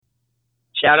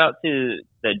Shout out to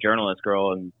the journalist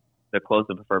girl and the clothes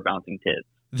of her bouncing tits.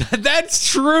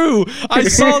 That's true. I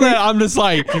saw that. I'm just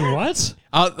like, what?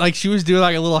 Like she was doing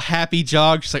like a little happy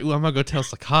jog. She's like, "Ooh, I'm gonna go tell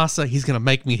Sakasa he's gonna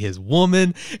make me his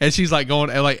woman." And she's like going,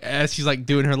 and like as she's like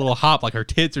doing her little hop, like her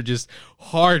tits are just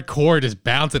hardcore, just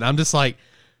bouncing. I'm just like,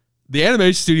 the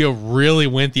animation studio really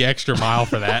went the extra mile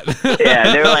for that.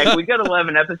 Yeah, they were like, we got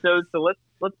 11 episodes, so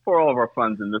let's pour all of our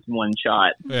funds in this one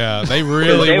shot. Yeah, they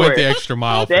really went the extra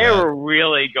mile for that. They were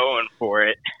really going for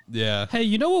it. Yeah. Hey,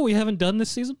 you know what we haven't done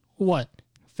this season? What?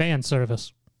 Fan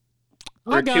service.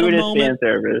 I got a Gratuitous moment. fan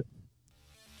service.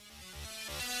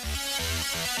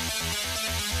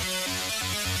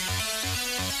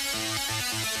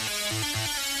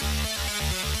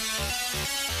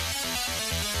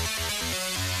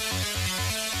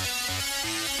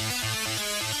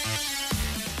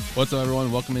 What's up,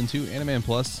 everyone? Welcome into Anime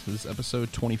Plus. This is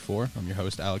episode 24. I'm your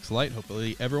host, Alex Light.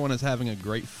 Hopefully, everyone is having a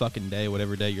great fucking day,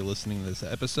 whatever day you're listening to this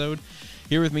episode.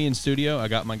 Here with me in studio, I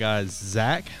got my guys,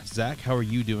 Zach. Zach, how are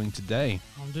you doing today?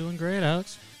 I'm doing great,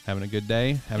 Alex. Having a good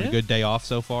day? Having a good day off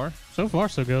so far? So far,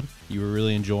 so good. You were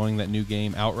really enjoying that new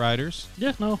game, Outriders?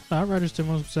 Yeah, no, the Outriders team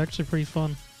was actually pretty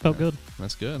fun. Felt good.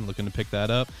 That's good. I'm looking to pick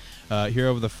that up. Here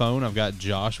over the phone, I've got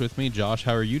Josh with me. Josh,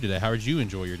 how are you today? How did you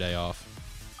enjoy your day off?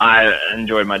 I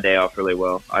enjoyed my day off really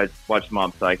well. I watched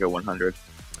Mob Psycho 100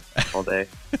 all day.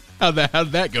 How'd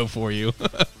that go for you?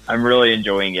 I'm really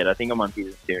enjoying it. I think I'm on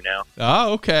season 2 now.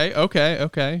 Oh, okay.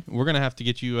 We're going to have to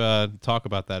get you talk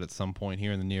about that at some point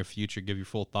here in the near future, give your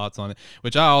full thoughts on it,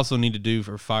 which I also need to do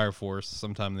for Fire Force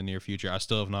sometime in the near future. I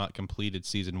still have not completed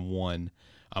season 1.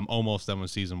 I'm almost done with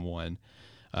season 1.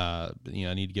 I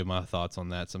need to give my thoughts on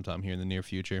that sometime here in the near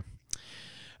future.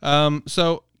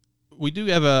 So we do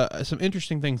have some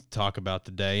interesting things to talk about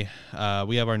today.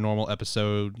 We have our normal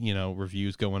episode,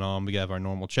 reviews going on. We have our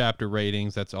normal chapter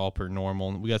ratings. That's all per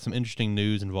normal. We got some interesting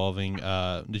news involving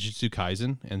Jujutsu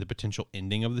Kaisen and the potential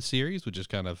ending of the series, which is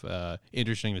kind of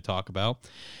interesting to talk about.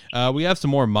 We have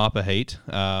some more MAPPA hate,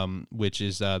 which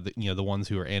is the ones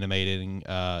who are animating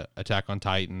Attack on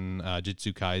Titan,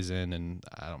 Jujutsu Kaisen, and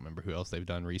I don't remember who else they've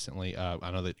done recently.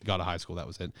 I know that God of High School, that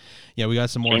was it. Yeah, we got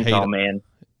some more Chainsaw hate. Man.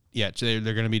 Yeah, they're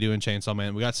going to be doing Chainsaw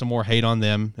Man. We got some more hate on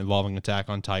them involving Attack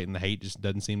on Titan. The hate just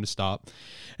doesn't seem to stop.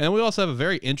 And then we also have a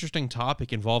very interesting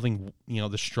topic involving,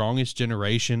 the strongest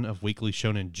generation of Weekly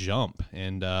Shonen Jump.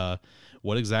 And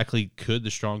what exactly could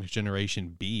the strongest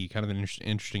generation be? Kind of an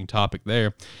interesting topic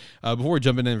there. Before we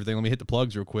jump into everything, let me hit the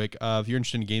plugs real quick. If you're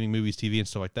interested in gaming, movies, TV, and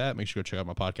stuff like that, make sure you go check out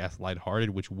my podcast, Lighthearted,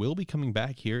 which will be coming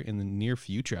back here in the near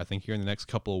future. I think here in the next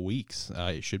couple of weeks,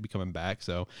 it should be coming back,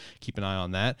 so keep an eye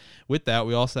on that. With that,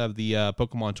 we also have the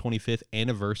Pokemon 25th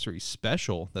Anniversary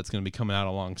Special that's going to be coming out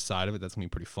alongside of it. That's going to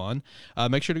be pretty fun.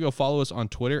 Make sure to go follow us on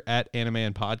Twitter at Anime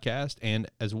and Podcast, and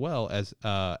as well as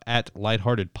at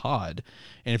Lighthearted Pod.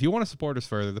 And if you want to support us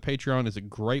further, the Patreon is a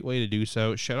great way to do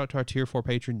so. Shout out to our Tier 4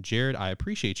 patron, Jared. I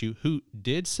appreciate you, who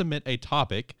did submit a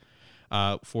topic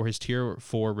for his Tier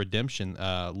 4 redemption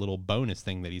little bonus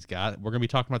thing that he's got. We're going to be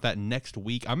talking about that next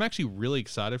week. I'm actually really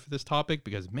excited for this topic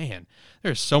because, man,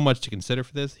 there's so much to consider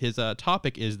for this. His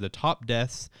topic is the top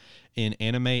deaths in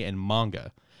anime and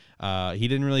manga. He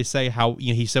didn't really say how,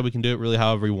 he said we can do it really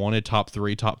however he wanted, top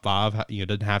 3, top 5,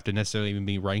 doesn't have to necessarily even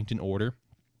be ranked in order.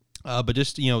 But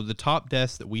just, the top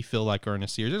deaths that we feel like are in a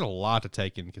series, there's a lot to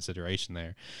take into consideration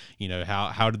there.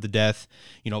 How did the death,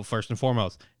 first and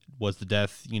foremost, was the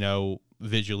death,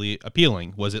 visually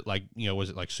appealing? Was it like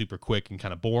super quick and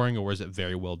kind of boring, or was it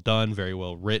very well done, very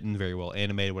well written, very well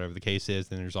animated, whatever the case is?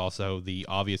 Then there's also the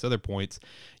obvious other points,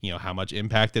 how much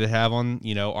impact did it have on,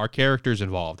 our characters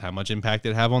involved? How much impact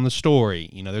did it have on the story?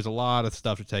 There's a lot of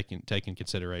stuff to take in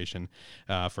consideration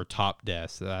for top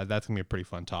deaths. That's going to be a pretty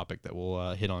fun topic that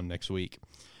we'll hit on next week.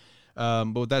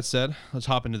 But with that said, let's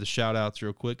hop into the shout-outs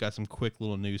real quick. Got some quick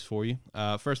little news for you.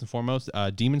 First and foremost,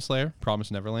 Demon Slayer,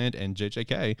 Promised Neverland, and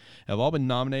JJK have all been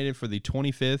nominated for the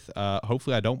 25th,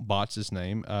 hopefully I don't botch this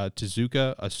name,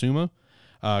 Tezuka Asuma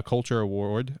Culture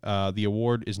Award. The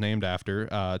award is named after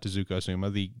Tezuka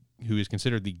Asuma, who is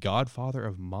considered the godfather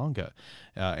of manga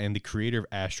and the creator of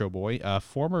Astro Boy.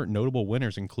 Former notable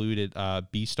winners included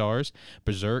Beastars,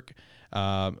 Berserk,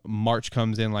 March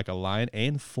Comes In Like a Lion,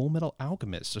 and Full Metal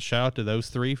Alchemist. So shout out to those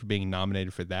 3 for being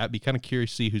nominated for that. Be kind of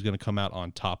curious to see who's going to come out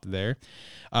on top there.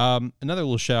 Another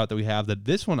little shout out that we have, that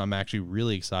this one I'm actually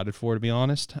really excited for, to be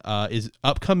honest, is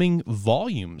upcoming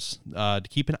volumes to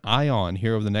keep an eye on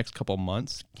here over the next couple of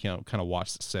months. Kind of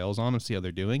watch the sales on them, see how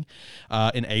they're doing.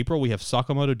 In April, we have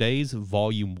Sakamoto Days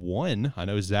Volume 1. I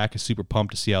know Zach is super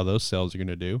pumped to see how those sales are going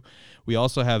to do. We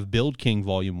also have Build King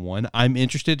Volume 1. I'm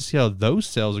interested to see how those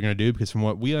sales are going to do, because from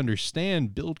what we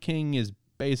understand, Build King is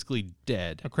basically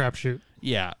dead. A crapshoot.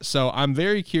 Yeah, so I'm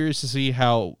very curious to see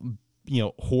how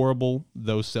horrible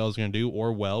those sales are going to do,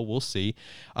 or well, we'll see.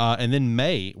 And then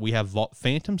May, we have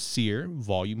Phantom Seer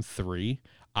Volume 3,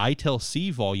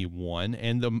 ITEL-C Volume 1,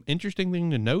 and the interesting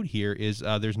thing to note here is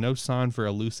there's no sign for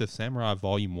Elusive Samurai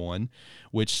Volume 1,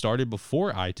 which started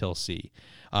before ITEL-C.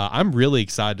 I'm really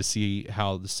excited to see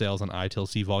how the sales on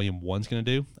ITEL-C Volume 1 is going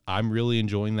to do. I'm really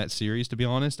enjoying that series, to be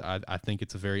honest. I think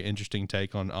it's a very interesting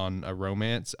take on a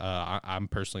romance. I'm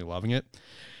personally loving it.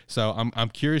 So I'm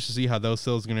curious to see how those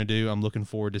sales are going to do. I'm looking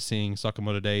forward to seeing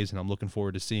Sakamoto Days, and I'm looking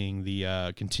forward to seeing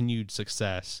the continued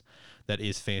success that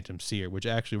is Phantom Seer, which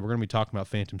actually we're going to be talking about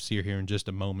Phantom Seer here in just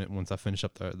a moment once I finish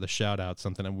up the shout out.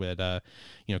 Something I would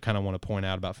kind of want to point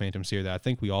out about Phantom Seer that I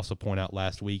think we also point out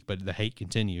last week, but the hate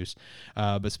continues.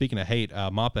 But speaking of hate,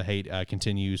 Mappa hate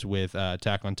continues with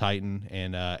Attack on Titan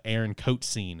and Aaron coat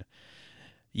scene.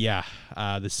 Yeah,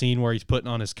 the scene where he's putting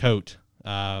on his coat.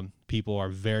 People are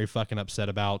very fucking upset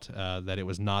about that it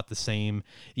was not the same,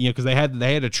 because they had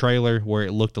a trailer where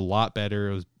it looked a lot better.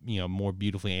 It was more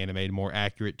beautifully animated, more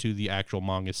accurate to the actual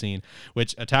manga scene,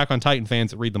 which Attack on Titan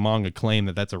fans that read the manga claim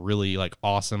that that's a really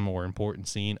awesome or important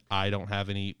scene. I don't have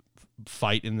any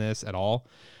fight in this at all.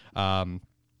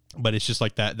 But it's just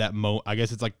that I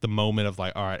guess it's the moment of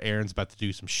all right, Aaron's about to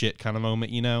do some shit kind of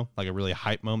moment, like a really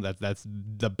hype moment. That's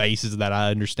the basis that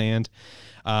I understand.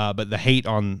 But the hate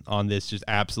on this just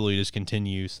absolutely just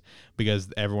continues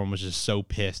because everyone was just so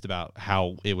pissed about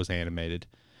how it was animated,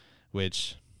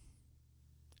 which,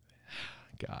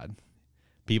 God,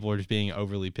 people are just being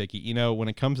overly picky. When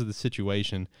it comes to the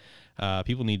situation,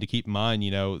 people need to keep in mind,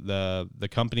 the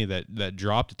company that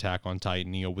dropped Attack on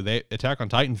Titan, Attack on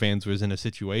Titan fans was in a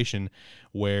situation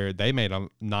where they may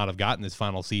not have gotten this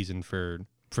final season for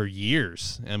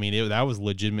years. I mean, that was a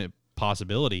legitimate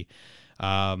possibility.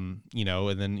 And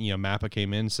then, Mappa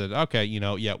came in and said, okay,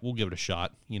 yeah, we'll give it a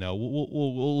shot.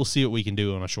 We'll see what we can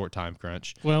do on a short time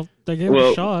crunch. Well, they gave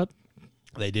it a shot.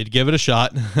 They did give it a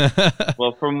shot.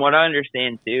 Well, from what I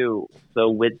understand too, so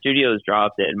Wit Studios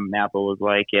dropped it, and Mappa was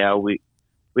like, "Yeah, we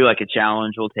like a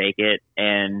challenge, we'll take it."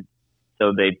 And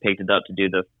so they picked it up to do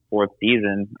the fourth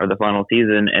season or the final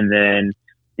season, and then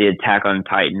the Attack on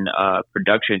Titan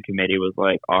production committee was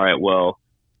like, "All right, well,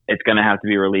 it's going to have to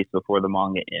be released before the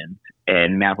manga ends."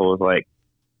 And Mappa was like,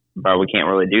 "Bro, we can't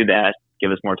really do that.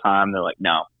 Give us more time." They're like,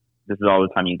 "No, this is all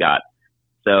the time you got."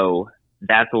 So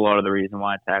that's a lot of the reason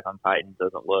why Attack on Titan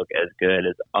doesn't look as good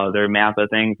as other Mappa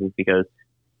things, is because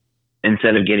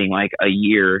instead of getting a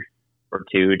year or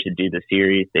two to do the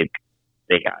series, they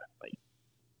got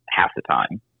half the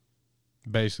time.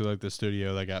 Basically, the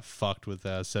studio that got fucked with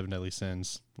Seven Deadly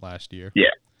Sins last year.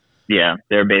 Yeah.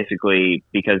 They're basically,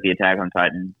 because the Attack on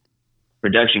Titan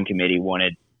production committee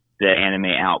wanted the anime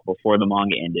out before the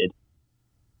manga ended.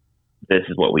 This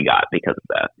is what we got because of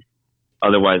that.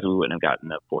 Otherwise, we wouldn't have gotten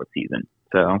the fourth season.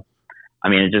 So, I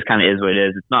mean, it just kind of is what it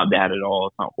is. It's not bad at all.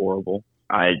 It's not horrible.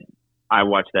 I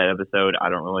watched that episode. I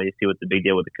don't really see what the big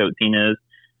deal with the coat scene is.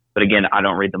 But again, I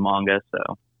don't read the manga,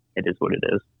 so it is what it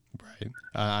is. Right.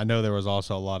 I know there was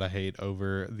also a lot of hate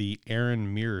over the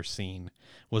Aaron mirror scene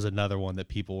was another one that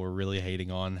people were really hating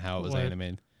on how it was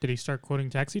animated. Did he start quoting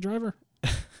Taxi Driver?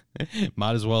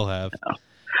 Might as well have.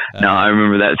 No, I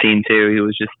remember that scene too. He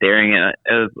was just staring at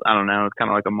it. I don't know. It's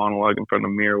kind of like a monologue in front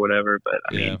of a mirror or whatever. But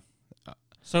I mean,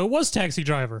 so it was Taxi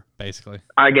Driver, basically.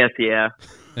 I guess, yeah.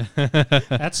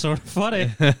 That's sort of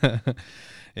funny.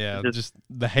 Yeah, just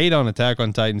the hate on Attack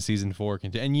on Titan season 4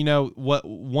 and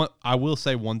what I will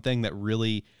say, one thing that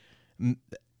really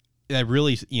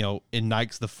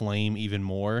ignites the flame even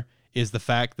more is the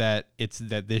fact that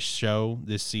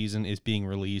this season is being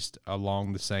released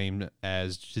along the same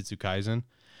as Jujutsu Kaisen.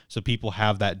 So people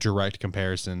have that direct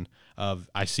comparison of,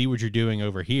 I see what you're doing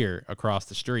over here across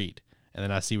the street, and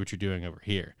then I see what you're doing over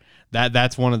here.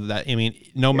 That's one of the, I mean,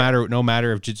 no matter if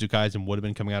Jujutsu Kaisen would have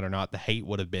been coming out or not, the hate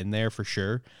would have been there for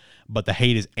sure. But the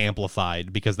hate is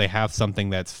amplified because they have something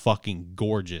that's fucking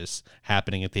gorgeous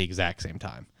happening at the exact same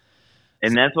time.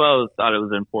 And that's why I thought it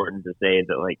was important to say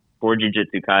that, for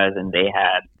Jujutsu Kaisen, they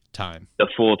had time, the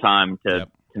full time to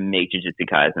make Jujutsu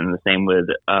Kaisen. The same with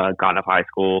God of High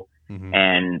School,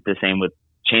 and the same with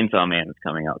Chainsaw Man is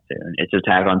coming out soon. It's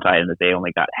Attack on Titan that they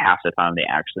only got half the time they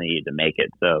actually needed to make it.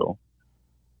 So,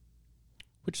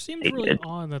 which seems really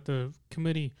odd that the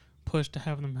committee pushed to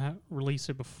have them release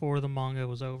it before the manga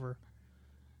was over.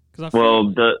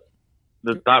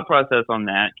 The thought process on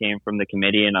that came from the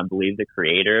committee and I believe the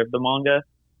creator of the manga,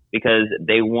 because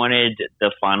they wanted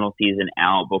the final season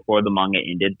out before the manga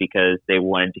ended because they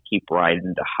wanted to keep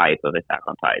riding the hype of Attack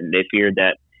on Titan. They feared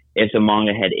that if the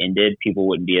manga had ended, people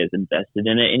wouldn't be as invested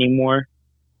in it anymore.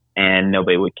 and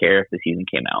nobody would care if the season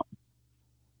came out.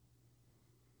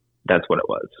 That's what it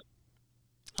was.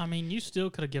 I mean, you still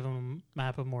could have given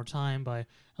Mappa more time by at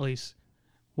least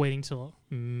waiting till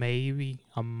maybe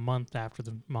a month after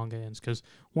the manga ends. Because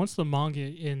once the manga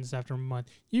ends after a month,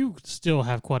 you still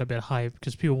have quite a bit of hype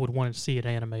because people would want to see it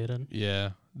animated.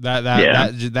 Yeah.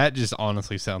 That just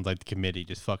honestly sounds like the committee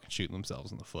just fucking shooting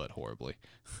themselves in the foot horribly.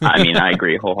 I mean, I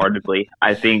agree wholeheartedly.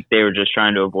 I think they were just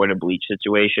trying to avoid a Bleach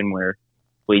situation where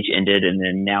Bleach ended and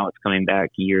then now it's coming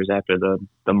back years after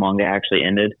the manga actually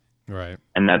ended. Right.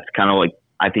 And that's kind of like,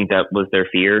 I think that was their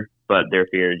fear, but their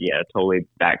fear, totally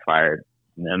backfired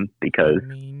on them because... I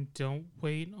mean, don't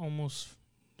wait almost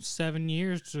 7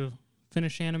 years to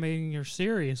finish animating your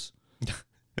series.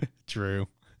 True.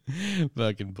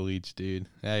 Fucking Bleach, dude.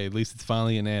 Hey, at least it's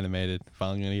finally getting animated.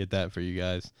 Finally gonna get that for you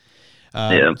guys.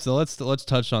 So let's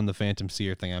touch on the Phantom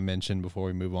Seer thing I mentioned before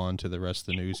we move on to the rest of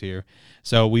the news here.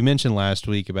 So we mentioned last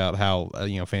week about how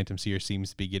Phantom Seer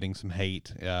seems to be getting some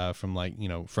hate from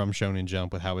from Shonen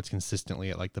Jump with how it's consistently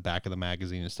at like the back of the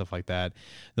magazine and stuff like that.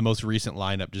 The most recent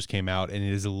lineup just came out and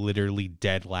it is literally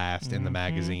dead last in the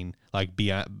magazine,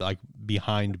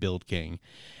 behind Build King.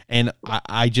 And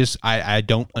I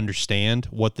don't understand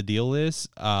what the deal is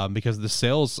because the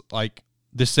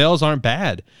sales aren't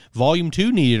bad. Volume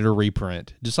 2 needed a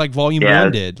reprint, just like Volume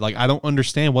 1 did. Like, I don't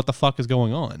understand what the fuck is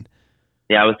going on.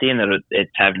 Yeah, I was seeing that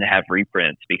it's having to have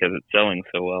reprints because it's selling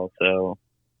so well, so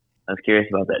I was curious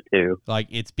about that too. Like,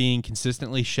 it's being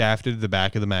consistently shafted at the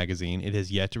back of the magazine. It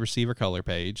has yet to receive a color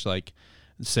page. Like,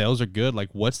 sales are good. Like,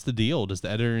 what's the deal? Does the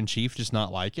editor-in-chief just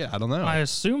not like it? I don't know. I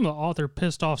assume the author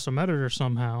pissed off some editor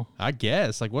somehow. I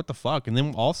guess. Like, what the fuck? And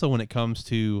then also when it comes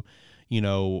to...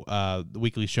 the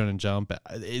Weekly Shonen Jump,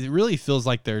 it really feels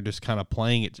like they're just kind of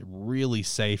playing it really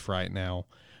safe right now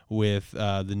with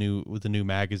the new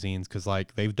magazines because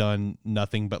like they've done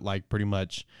nothing but like pretty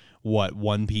much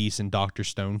One Piece and Dr.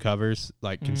 Stone covers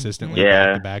like consistently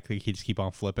back to back. They just keep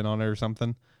on flipping on it or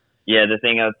something. Yeah, the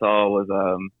thing I saw was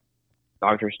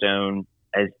Dr. Stone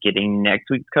is getting next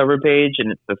week's cover page,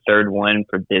 and it's the third one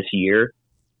for this year,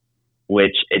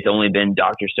 which it's only been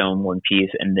Dr. Stone, One Piece,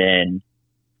 and then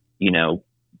Undead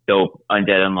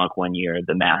Unluck 1 year,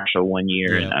 the Marshall 1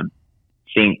 year, and I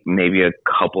think maybe a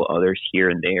couple others here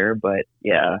and there. But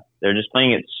yeah, they're just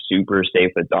playing it super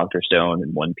safe with Dr. Stone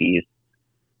and One Piece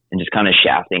and just kind of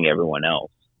shafting everyone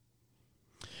else.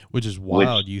 Which is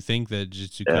wild. You think that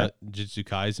Jujutsu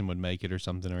Kaisen would make it or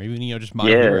something, or even, just My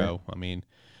Hero. I mean,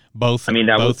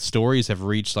 both stories have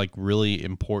reached like really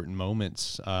important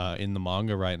moments in the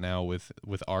manga right now with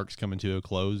arcs coming to a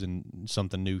close and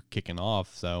something new kicking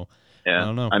off. So I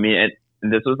don't know. I mean,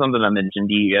 this was something I mentioned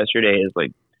to you yesterday. Is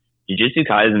like Jujutsu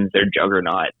Kaisen's their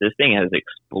juggernaut. This thing has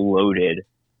exploded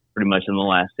pretty much in the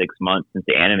last 6 months since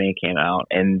the anime came out,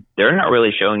 and they're not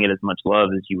really showing it as much love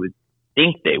as you would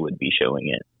think they would be showing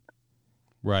it.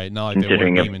 Right, not like they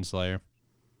were Demon Slayer.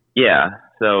 Yeah,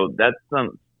 so that's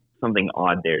something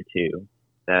odd there too.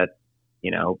 That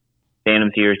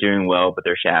Phantom Seer is doing well, but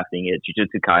they're shafting it.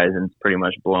 Jujutsu Kaisen's pretty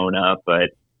much blown up,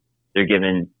 but they're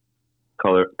giving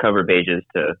cover pages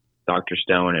to Dr.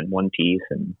 Stone and One Piece,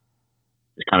 and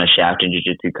just kind of shafting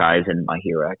Jujutsu Kaisen, My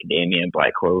Hero Academia, and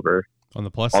Black Clover. On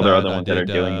the plus all side, the other ones that are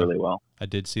doing really well. I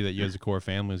did see that Yozakura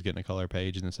Family is getting a color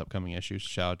page in this upcoming issue. So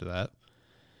shout out to that.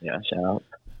 Yeah, shout out.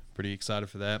 Pretty excited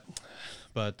for that.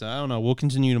 But I don't know. We'll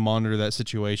continue to monitor that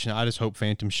situation. I just hope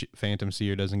Phantom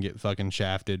Seer doesn't get fucking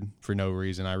shafted for no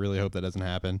reason. I really hope that doesn't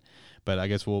happen. But I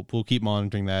guess we'll keep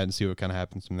monitoring that and see what kind of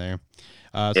happens from there.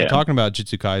 Talking about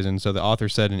Jujutsu Kaisen, so the author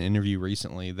said in an interview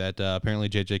recently that apparently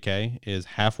JJK is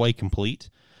halfway complete,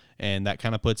 and that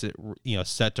kind of puts it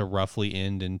set to roughly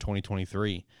end in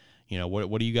 2023.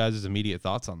 What are you guys' immediate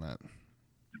thoughts on that?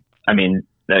 I mean,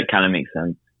 that kind of makes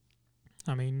sense.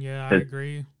 I mean, yeah, I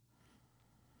agree.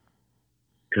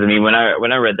 Because I mean, when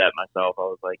I read that myself, I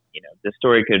was like, this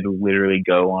story could literally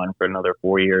go on for another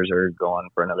 4 years or go on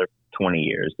for another 20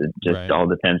 years. It just all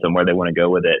depends on where they want to go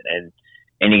with it.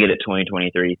 And you get it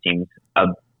 2023 seems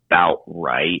about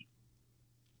right.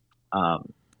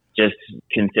 Just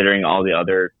considering all the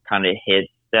other kind of hits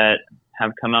that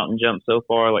have come out in Jump so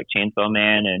far, like Chainsaw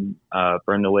Man and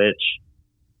Burn the Witch,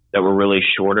 that were really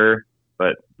shorter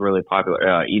but really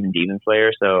popular. Even Demon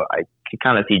Slayer. So I could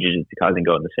kind of see Jujutsu Kaisen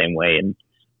going the same way and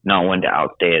not one to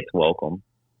outstay its welcome.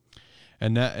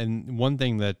 And one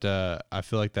thing that I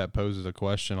feel like that poses a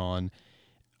question on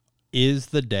is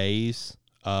the days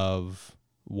of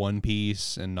One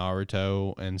Piece and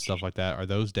Naruto and stuff like that. Are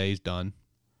those days done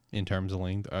in terms of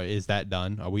length? Is that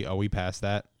done? Are we past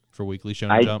that for Weekly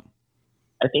Shonen Jump?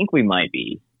 I think we might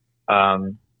be. I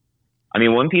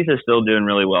mean, One Piece is still doing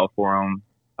really well for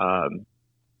them.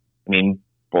 mean,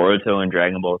 Boruto and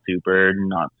Dragon Ball Super,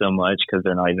 not so much because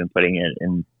they're not even putting it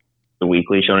in the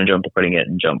weekly Shonen Jump, they're putting it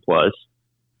in Jump Plus.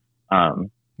 Well,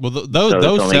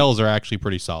 those sales are actually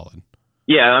pretty solid.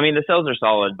 Yeah, I mean, the sales are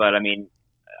solid, but I mean,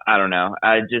 I don't know.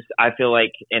 I feel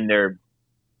like in their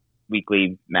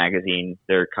weekly magazine,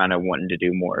 they're kind of wanting to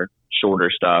do more shorter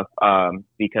stuff.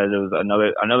 Because it was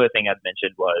another thing I'd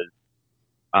mentioned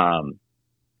was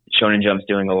Shonen Jump's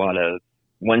doing a lot of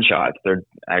one shots. They're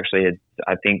actually,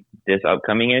 I think this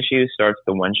upcoming issue starts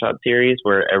the one shot series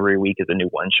where every week is a new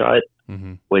one shot,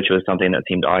 which was something that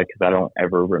seemed odd because I don't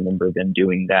ever remember them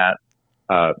doing that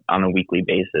on a weekly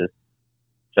basis.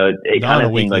 So it kind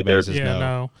of seemed like there's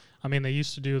no. I mean, they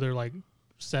used to do their like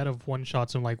set of one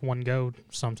shots in like one go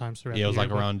sometimes throughout. Yeah, it was the year,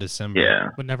 like around December. Yeah,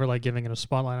 but never like giving it a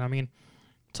spotlight. I mean,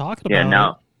 talking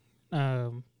about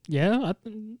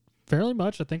fairly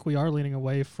much. I think we are leaning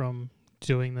away from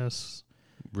doing this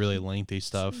really lengthy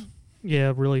stuff.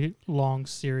 Yeah, really long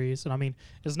series, and I mean,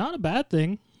 it's not a bad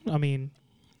thing. I mean,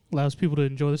 allows people to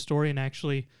enjoy the story and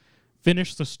actually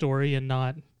finish the story and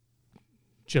not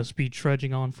just be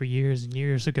trudging on for years and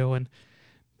years ago and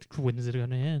when is it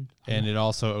going to end? And it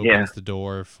also opens the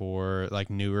door for like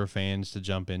newer fans to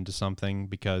jump into something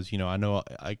because, you know, I know,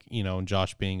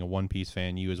 Josh being a One Piece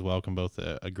fan, you as well can both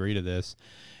agree to this.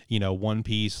 You know, One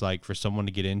Piece, like for someone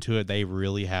to get into it, they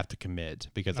really have to commit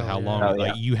because of how long,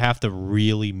 you have to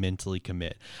really mentally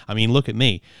commit. I mean, look at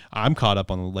me. I'm caught up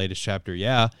on the latest chapter.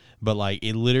 Yeah. But like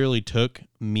it literally took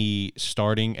me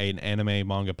starting an anime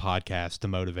manga podcast to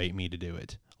motivate me to do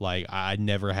it. Like I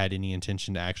never had any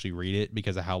intention to actually read it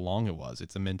because of how long it was.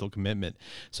 It's a mental commitment.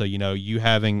 So, you know, you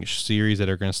having series that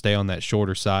are going to stay on that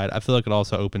shorter side, I feel like it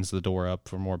also opens the door up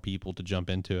for more people to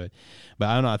jump into it. But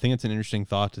I don't know. I think it's an interesting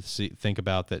thought to think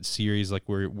about that series like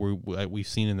we've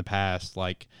seen in the past.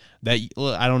 Like that,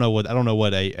 I don't know what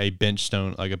a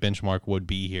benchmark would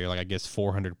be here. Like I guess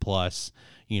 400 plus.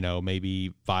 You know,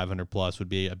 maybe 500 plus would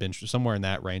be a bench somewhere in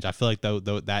that range. I feel like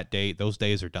those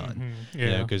days are done. You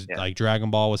know, because like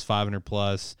Dragon Ball was 500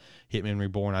 plus, Hitman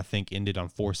Reborn I think ended on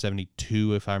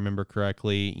 472 if I remember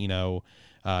correctly. You know,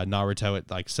 Naruto at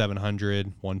like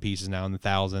 700. One Piece is now in the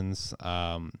thousands.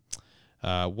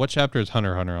 What chapter is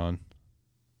Hunter x Hunter on?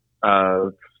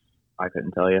 I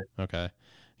couldn't tell you. Okay.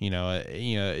 You know,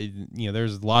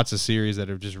 there's lots of series that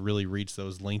have just really reached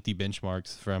those lengthy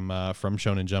benchmarks from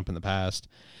Shonen Jump in the past.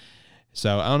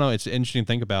 So I don't know. It's interesting to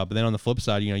think about. But then on the flip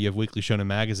side, you know, you have Weekly Shonen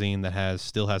Magazine that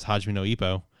still has Hajime no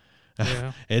Ippo.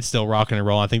 Yeah. It's still rocking and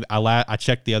rolling. I think I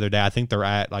checked the other day. I think they're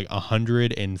at like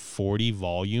 140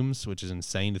 volumes, which is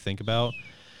insane to think about.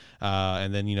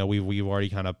 And then, you know, we've already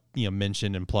kind of, you know,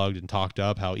 mentioned and plugged and talked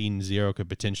up how Eden Zero could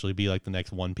potentially be like the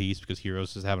next One Piece because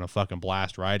Heroes is having a fucking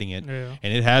blast writing it. Yeah.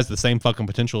 And it has the same fucking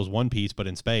potential as One Piece, but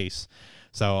in space.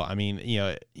 So, I mean, you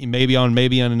know, maybe on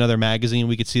another magazine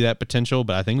we could see that potential,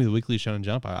 but I think with Weekly Shonen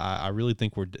Jump, I really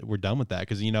think we're done with that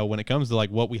because, you know, when it comes to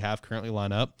like what we have currently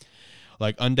lined up,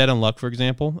 like Undead Unluck, for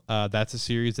example, that's a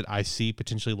series that I see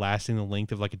potentially lasting the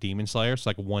length of like a Demon Slayer, so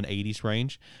like a 180s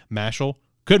range. Mashal,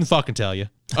 couldn't fucking tell you.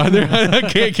 I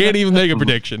can't even make a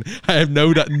prediction. I have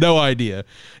no idea.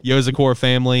 Yozakura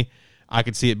Family, I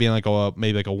could see it being like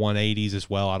maybe like a 180s as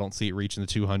well. I don't see it reaching the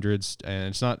 200s, and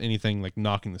it's not anything like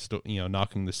knocking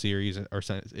the series or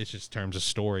it's just in terms of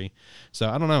story. So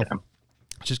I don't know. Yeah.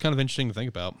 It's just kind of interesting to think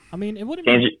about. I mean, it would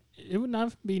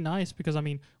not be nice because I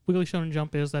mean, Weekly Shonen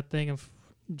Jump is that thing of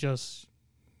just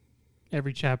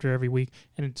every chapter every week,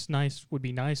 and would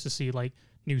be nice to see like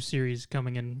new series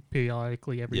coming in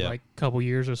periodically every like couple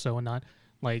years or so, and not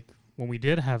like when we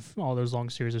did have all those long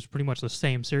series. It's pretty much the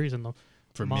same series in the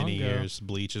for manga many years.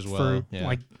 Bleach as well, for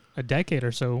like a decade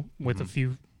or so, with a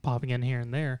few popping in here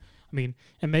and there. I mean,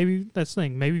 and maybe that's the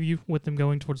thing. Maybe with them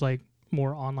going towards like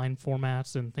more online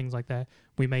formats and things like that,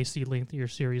 we may see lengthier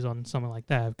series on something like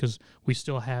that because we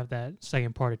still have that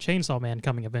second part of Chainsaw Man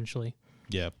coming eventually.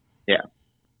 Yeah.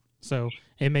 So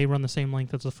it may run the same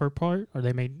length as the first part, or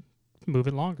they may move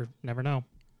it longer. Never know.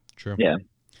 True. Yeah.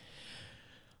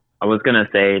 I was going to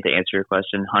say, to answer your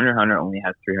question, Hunter x Hunter only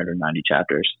has 390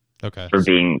 chapters. Okay. For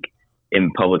being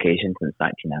in publication since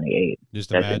 1998.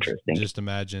 That's interesting. Just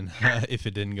imagine if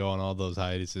it didn't go on all those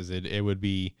hiatuses, it would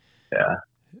be. Yeah.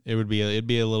 It'd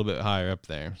be a little bit higher up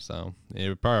there. So it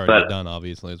would probably already be done,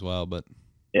 obviously, as well. But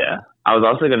yeah, I was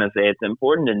also going to say it's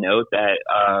important to note that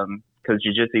because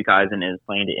Jujutsu Kaisen is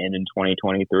planned to end in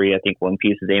 2023. I think One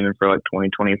Piece is aiming for like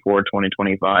 2024,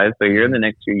 2025. So here in the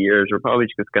next 2 years, we're probably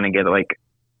just going to get like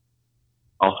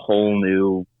a whole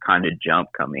new kind of jump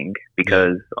coming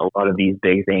because a lot of these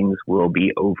big things will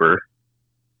be over.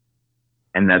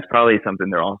 And that's probably something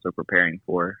they're also preparing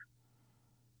for.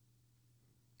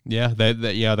 Yeah,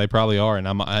 they probably are, and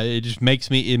it just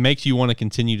makes you want to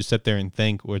continue to sit there and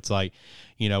think. Where it's like,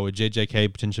 with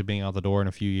JJK potentially being out the door in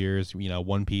a few years,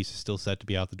 One Piece is still set to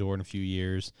be out the door in a few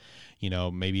years.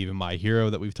 Maybe even My Hero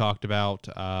that we've talked about.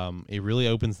 It really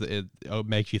it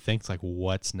makes you think, it's like,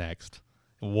 what's next?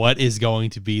 What is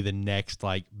going to be the next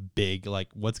big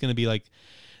what's going to be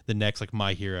the next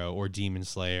My Hero or Demon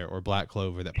Slayer or Black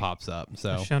Clover that pops up?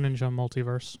 So Shonen Jump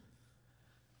multiverse.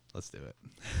 Let's do it.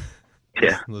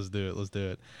 Yeah. Let's do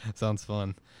it. Sounds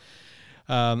fun.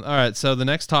 All right, so the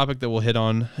next topic that we'll hit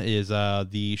on is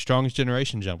the Strongest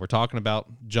Generation Jump. We're talking about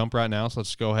Jump right now, so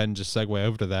let's go ahead and just segue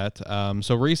over to that.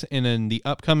 So in the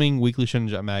upcoming Weekly Shonen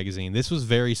Jump magazine, this was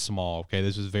very small, okay?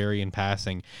 This was very in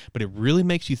passing, but it really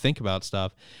makes you think about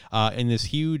stuff. In this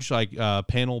huge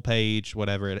panel page,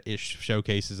 whatever, it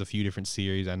showcases a few different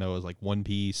series. I know it was One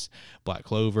Piece, Black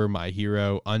Clover, My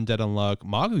Hero, Undead Unluck,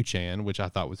 Magu-chan, which I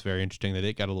thought was very interesting that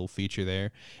it got a little feature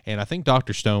there. And I think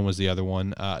Dr. Stone was the other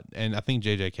one, and I think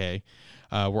JJK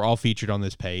were all featured on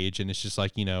this page, and it's just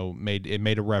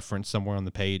made a reference somewhere on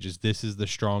the page as this is the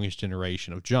strongest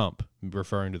generation of Jump,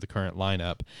 referring to the current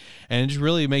lineup, and it just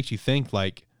really makes you think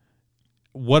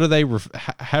what are they?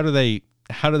 How do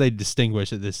they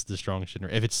distinguish that this is the strongest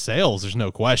generation? If it's sales, there's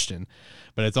no question,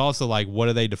 but it's also what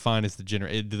do they define as the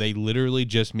generation? Do they literally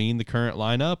just mean the current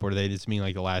lineup, or do they just mean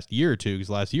the last year or two? Because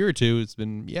the last year or two, it's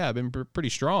been pretty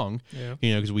strong. Yeah.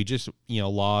 Because we just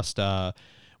lost.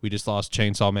 We just lost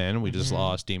Chainsaw Man. We just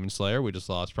lost Demon Slayer. We just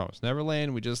lost Promised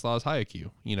Neverland. We just lost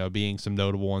Haikyuu, being some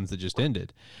notable ones that just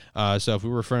ended. So if we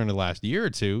were referring to the last year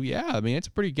or two, it's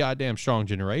a pretty goddamn strong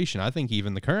generation. I think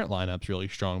even the current lineup's really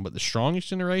strong, but the strongest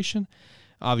generation,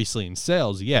 obviously in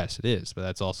sales, yes, it is. But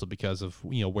that's also because of,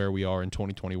 where we are in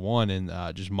 2021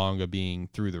 and just manga being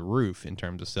through the roof in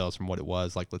terms of sales from what it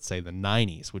was, let's say the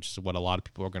 90s, which is what a lot of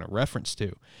people are going to reference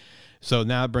to. So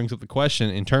now it brings up the question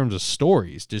in terms of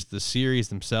stories. Just the series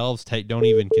themselves don't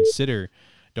even consider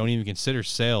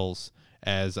sales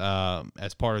as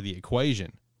part of the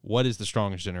equation. What is the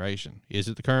strongest generation? Is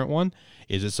it the current one?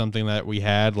 Is it something that we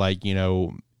had in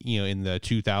the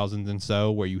 2000s and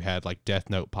so, where you had Death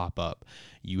Note pop up,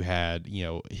 you had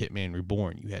Hitman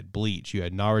Reborn, you had Bleach, you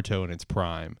had Naruto in its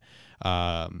prime.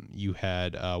 You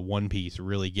had One Piece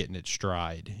really getting its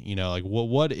stride.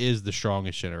 What is the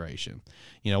strongest generation?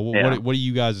 What are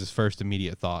you guys' first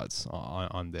immediate thoughts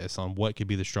on this? On what could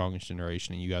be the strongest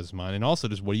generation in you guys' mind, and also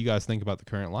just what do you guys think about the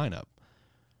current lineup?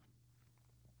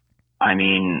 I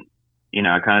mean,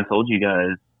 I kind of told you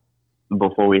guys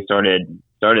before we started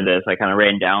this. I kind of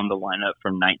ran down the lineup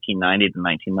from 1990 to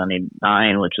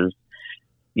 1999, which was.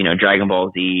 Dragon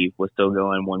Ball Z was still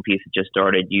going. One Piece had just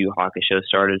started. Yu Yu Hakusho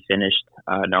started, finished.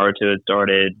 Naruto had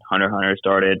started. Hunter x Hunter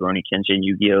started. Rurouni Kenshin,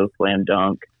 Yu-Gi-Oh, Slam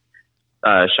Dunk,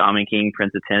 Shaman King,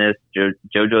 Prince of Tennis,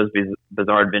 JoJo's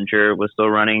Bizarre Adventure was still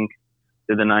running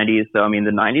through the 90s. So, I mean,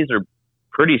 the 90s are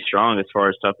pretty strong as far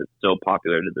as stuff that's still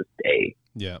popular to this day.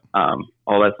 Yeah.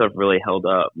 All that stuff really held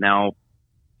up. Now,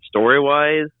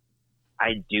 story-wise,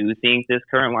 I do think this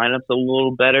current lineup's a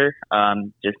little better,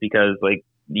 just because,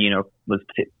 let's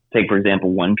take, for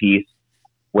example, One Piece,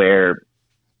 where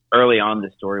early on the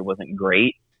story wasn't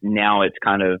great. Now it's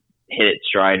kind of hit its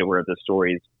stride where the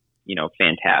story's,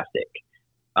 fantastic.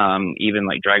 Even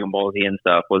Dragon Ball Z and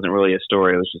stuff wasn't really a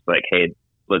story. It was just hey,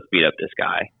 let's beat up this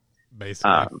guy.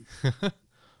 Basically.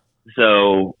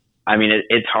 So, I mean,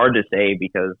 it's hard to say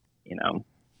because,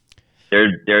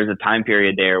 there's a time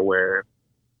period there where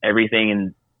everything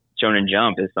in Shonen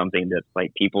Jump is something that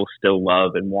people still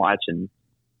love and watch, and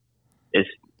is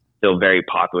still very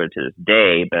popular to this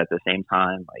day, but at the same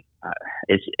time,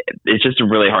 it's just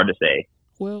really hard to say.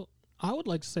 Well, I would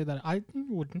like to say that I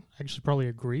would actually probably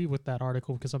agree with that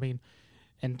article because, I mean,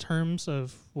 in terms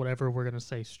of whatever we're going to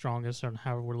say strongest or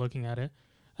how we're looking at it,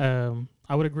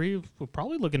 I would agree with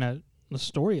probably looking at the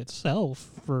story itself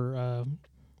for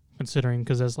considering,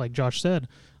 because as Josh said,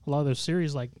 a lot of those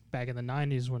series back in the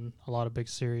 90s when a lot of big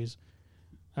series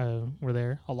were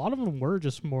there, a lot of them were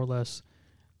just more or less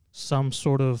some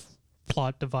sort of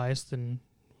plot device, then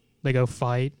they go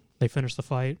fight, they finish the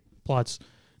fight, plot's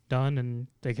done, and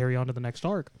they carry on to the next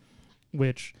arc,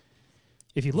 which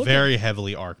if you look very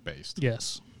heavily arc based.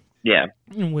 Yes. Yeah.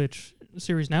 In which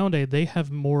series nowadays they have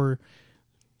more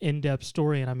in-depth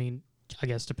story, and I mean, I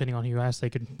guess depending on who you ask, they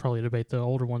could probably debate the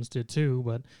older ones did too,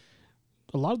 but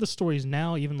a lot of the stories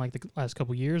now, even the last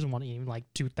couple of years and even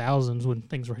 2000s when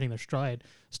things were hitting their stride,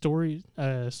 stories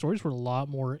were a lot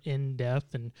more in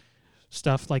depth and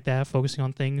stuff like that, focusing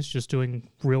on things, just doing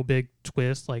real big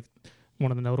twists. One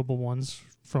of the notable ones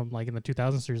from in the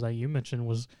 2000 series that you mentioned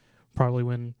was probably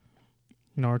when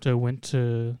Naruto went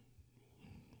to,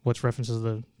 which references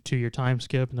the 2-year time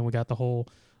skip, and then we got the whole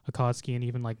Akatsuki and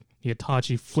even like the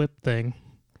Itachi flip thing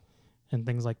and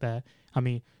things like that. I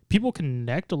mean, people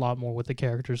connect a lot more with the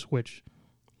characters, which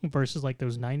versus like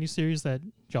those 90s series that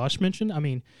Josh mentioned. I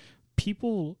mean,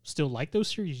 people still like those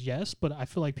series, yes, but I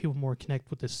feel like people more connect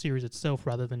with the series itself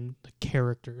rather than the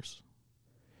characters.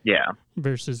 Yeah.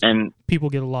 Versus And people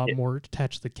get a lot more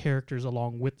attached to the characters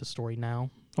along with the story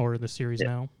now, or the series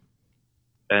now.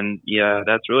 And yeah,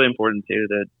 that's really important too,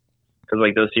 that because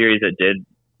like those series that did,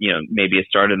 maybe it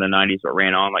started in the 90s but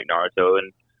ran on, like Naruto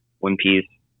and One Piece,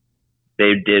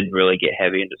 they did really get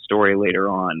heavy into story later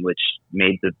on, which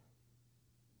made them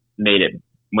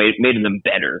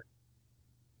better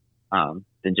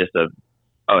than just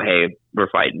hey, we're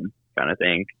fighting kind of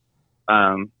thing.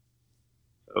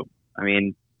 So I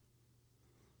mean,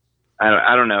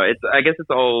 I don't know. I guess it's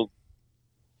all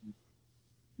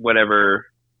whatever,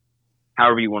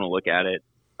 however you want to look at it,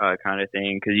 kind of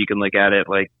thing. Because you can look at it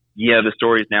like, yeah, the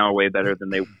stories now are way better than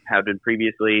they have been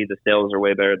previously. The sales are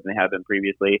way better than they have been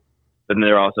previously. But then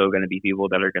there are also going to be people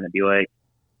that are going to be like,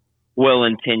 well,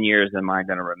 in 10 years, am I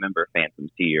going to remember Phantom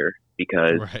Seer?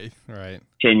 Because right.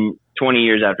 20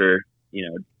 years after,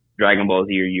 Dragon Ball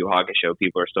Z or Yu Yu Hakusho,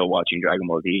 people are still watching Dragon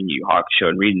Ball Z and Yu Yu Hakusho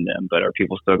and reading them. But are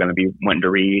people still going to be wanting to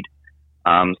read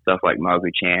stuff like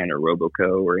Magu-chan or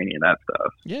Roboco or any of that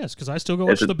stuff? Yes, because I still go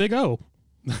watch the Big O.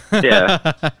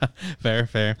 Yeah.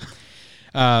 Fair.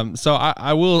 So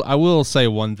I will say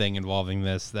one thing involving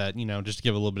this that, just to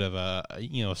give a little bit of a,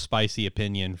 spicy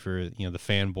opinion for, the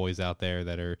fanboys out there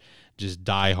that are just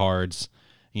diehards,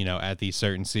 at these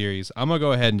certain series. I'm going to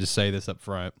go ahead and just say this up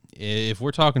front. If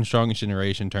we're talking Strongest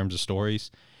Generation in terms of stories,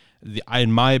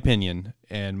 in my opinion,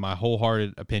 and my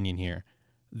wholehearted opinion here,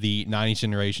 the 90s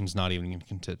generation is not even in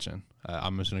contention.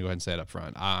 I'm just going to go ahead and say it up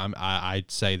front.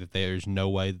 I'd say that there's no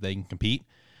way that they can compete.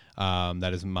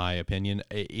 That is my opinion.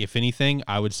 If anything,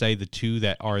 I would say the two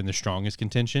that are in the strongest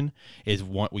contention is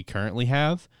what we currently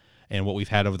have and what we've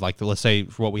had over, like, let's say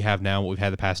for what we have now, what we've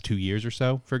had the past 2 years or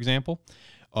so, for example,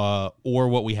 or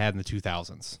what we had in the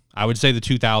 2000s. I would say the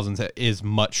 2000s is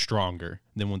much stronger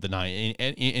than what the 90s.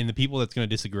 And the people that's going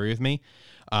to disagree with me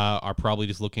are probably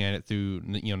just looking at it through,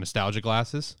 nostalgia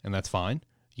glasses, and that's fine.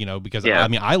 Because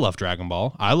I love Dragon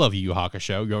Ball. I love Yu Yu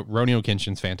Hakusho. Rurouni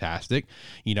Kenshin's fantastic.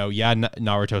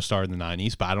 Naruto started in the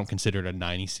 90s, but I don't consider it a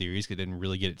 90s series. It didn't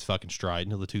really get its fucking stride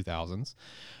until the 2000s.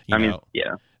 Same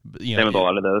with a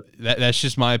lot of those. That's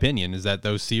just my opinion, is that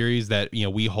those series that,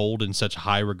 we hold in such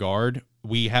high regard,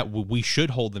 we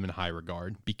should hold them in high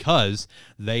regard because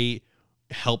they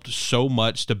helped so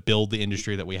much to build the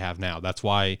industry that we have now. That's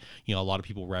why, a lot of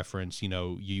people reference,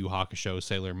 Yu Yu Hakusho,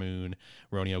 Sailor Moon,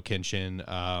 Rurouni Kenshin,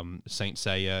 Saint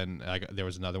Seiya, and there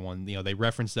was another one. They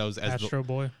reference those as Astro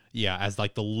Boy. Yeah, as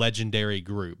like the legendary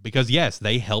group, because yes,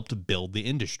 they helped build the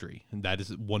industry. And that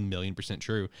is 1,000,000%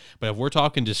 true. But if we're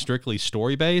talking just strictly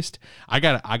story based, I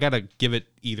gotta give it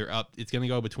either up. It's gonna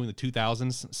go between the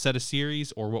 2000s set of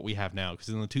series or what we have now. Because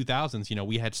in the 2000s,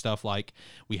 we had stuff like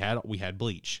we had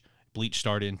Bleach. Bleach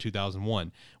started in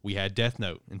 2001. We had Death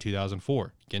Note in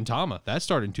 2004. Gintama, that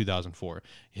started in 2004.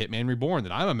 Hitman Reborn,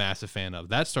 that I'm a massive fan of,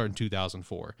 that started in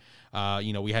 2004.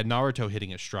 We had Naruto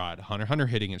hitting its stride, Hunter x Hunter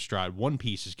hitting its stride. One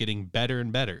Piece is getting better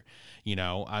and better.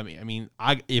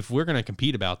 If we're gonna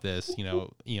compete about this,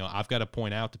 I've got to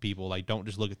point out to people, like, don't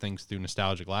just look at things through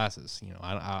nostalgia glasses.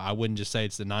 I wouldn't just say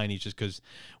it's the 90s just because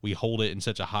we hold it in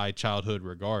such a high childhood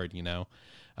regard.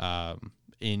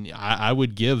 And I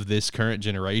would give this current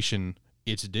generation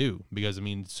its due because,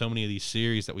 so many of these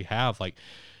series that we have, like,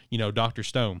 Dr.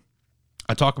 Stone,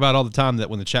 I talk about all the time that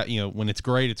when the chat, when it's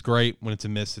great, it's great. When it's a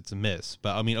miss, it's a miss.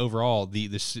 But overall,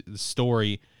 the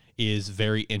story is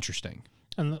very interesting.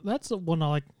 And that's the one I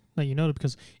like that you noted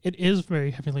because it is very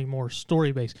heavily more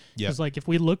story based. Because like if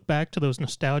we look back to those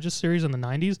nostalgia series in the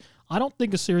 90s, I don't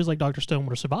think a series like Dr. Stone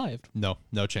would have survived. No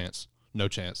chance. No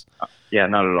chance. Yeah,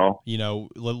 not at all.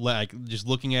 Like just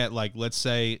looking at, like, let's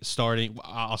say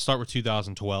I'll start with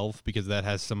 2012 because that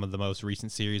has some of the most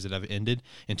recent series that have ended.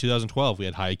 In 2012, we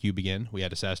had Haikyuu begin. We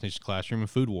had Assassination Classroom and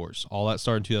Food Wars. All that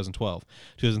started in 2012.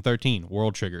 2013,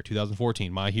 World Trigger.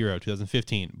 2014, My Hero.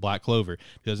 2015, Black Clover.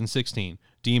 2016,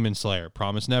 Demon Slayer,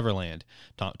 Promised Neverland.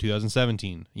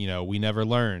 2017, We Never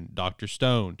Learn, Dr.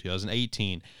 Stone.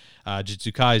 2018,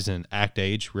 Jujutsu Kaisen, Act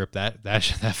Age, rip that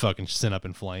fucking sent up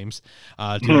in flames.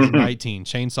 2019,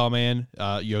 Chainsaw Man,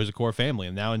 Yozakura Family,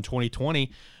 and now in 2020,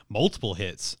 multiple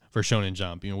hits for Shonen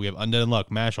Jump. We have Undead Unluck,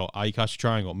 Mashal, Ayakashi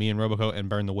Triangle, Me and Roboco, and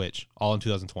Burn the Witch, all in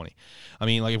 2020.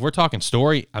 Like if we're talking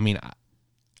story,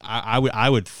 I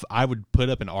would put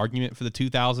up an argument for the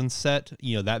 2000s set,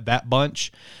 that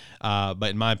bunch.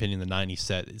 But in my opinion, the 90s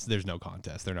set, there's no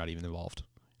contest. They're not even involved.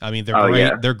 I mean, they're Oh, great.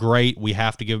 yeah. They're great. We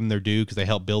have to give them their due because they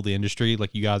help build the industry,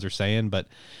 like you guys are saying. But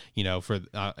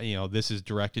this is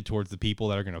directed towards the people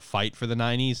that are going to fight for the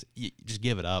 '90s. Just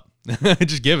give it up.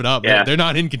 Just give it up. Yeah. They're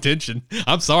not in contention.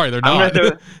 I'm sorry, they're I'm not.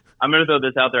 gonna throw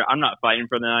this out there. I'm not fighting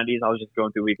for the '90s. I was just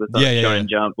going through weekly stuff, Yeah. Shonen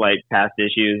Jump, like past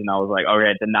issues, and I was like,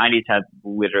 okay, the '90s had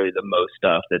literally the most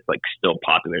stuff that's like still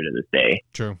popular to this day.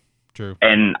 True.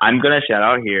 And I'm gonna shout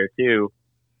out here too,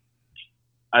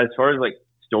 as far as like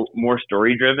more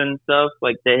story driven stuff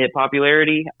like that hit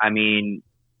popularity. I mean,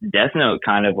 Death Note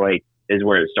kind of like is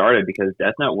where it started because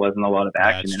Death Note wasn't a lot of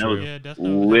action, That's and true. it was Yeah, Death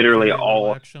Note literally had very little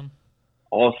all action.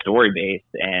 story based.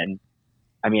 And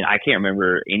I mean, I can't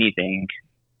remember anything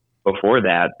before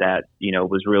that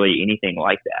was really anything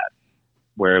like that,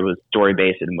 where it was story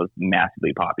based and was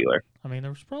massively popular. I mean,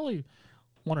 there was probably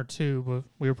one or two, but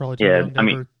we were probably too Yeah, young to I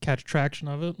mean- ever catch traction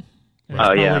of it. And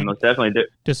Oh it's yeah, probably most definitely.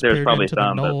 disappeared probably into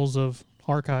some, the but- knolls of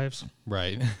archives.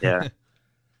 Right. Yeah.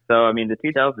 So, I mean, the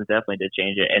 2000s definitely did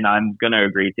change it. And I'm going to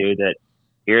agree, too, that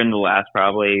here in the last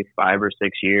probably 5 or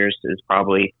 6 years is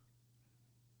probably,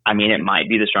 I mean, it might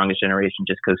be the strongest generation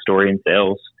just because story and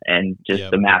sales and just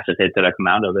Yep. the massive hits that have come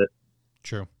out of it.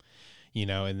 True.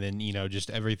 And then, just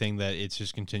everything that it's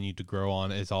just continued to grow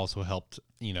on has also helped,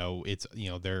 it's,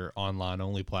 their online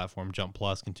only platform, Jump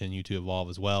Plus, continue to evolve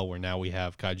as well, where now we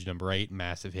have Kaiju number 8,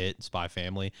 massive hit, Spy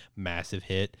Family, massive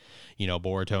hit,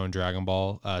 Boruto and Dragon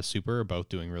Ball Super are both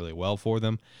doing really well for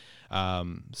them.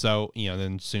 So,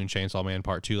 then soon Chainsaw Man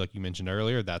Part 2, like you mentioned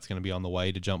earlier, that's going to be on the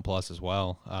way to Jump Plus as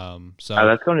well.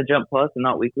 That's going to Jump Plus and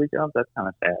not Weekly Jump? That's kind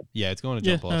of sad. Yeah, it's going to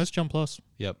Yeah, Jump Plus. no, it's Jump Plus.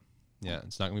 Yep. Yeah,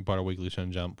 it's not going to be part of Weekly Shonen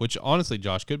Jump, which honestly,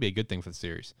 Josh, could be a good thing for the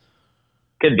series.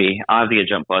 Could be. I'll have to get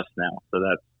Jump Plus now. So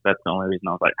that's the only reason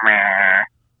I was like, meh.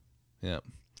 Yeah.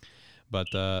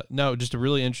 But no, just a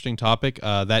really interesting topic.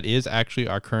 That is actually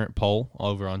our current poll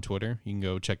over on Twitter. You can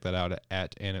go check that out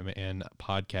at Anime and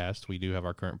Podcast. We do have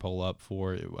our current poll up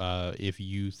for if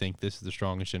you think this is the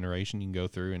strongest generation. You can go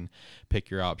through and pick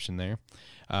your option there.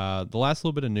 The last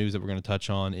little bit of news that we're going to touch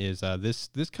on is this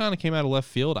kind of came out of left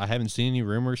field. I haven't seen any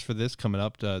rumors for this coming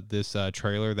up to this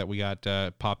trailer that we got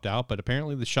popped out, but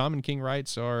apparently the Shaman King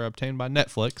rights are obtained by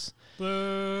Netflix.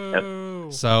 Boo!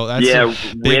 So that's Yeah,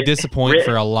 a big rip- disappointment rip.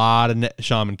 for a lot of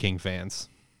Shaman King fans.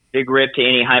 Big rip to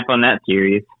any hype on that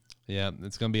series. Yeah,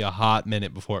 it's going to be a hot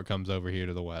minute before it comes over here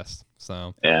to the West.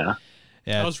 So, Yeah.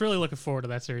 yeah, I was really looking forward to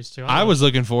that series too. I was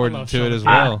looking forward I love to it as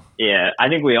Shaman King. well. Yeah, I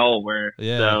think we all were.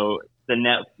 Yeah. So the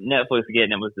Netflix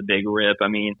getting it was the big rip. I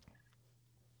mean,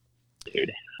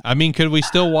 dude. I mean, could we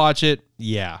still watch it?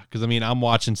 Yeah, because I mean, I'm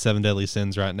watching Seven Deadly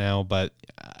Sins right now, but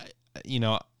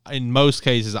in most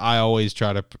cases, I always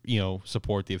try to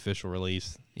support the official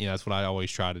release. That's what I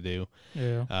always try to do.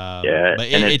 Yeah. Yeah, But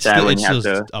and it's it's sad still, when it's you have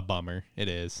just to- a bummer. It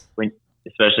is.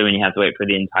 Especially when you have to wait for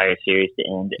the entire series to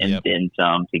end and Yep. then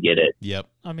some to get it. Yep.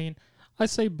 I mean, I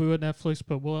say boo at Netflix,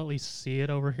 but we'll at least see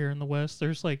it over here in the West.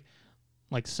 There's like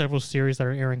several series that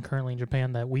are airing currently in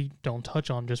Japan that we don't touch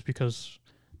on just because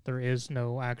there is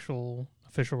no actual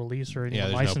official release or any Yeah,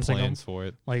 there's no licensing them. plans for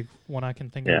it. Like one I can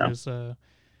think Yeah. of is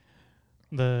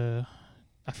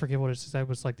I forget what it is. That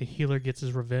was like the healer gets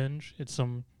his revenge. It's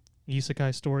some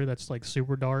isekai story that's like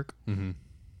super dark. Mm-hmm.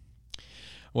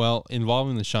 Well,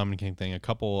 involving the Shaman King thing, a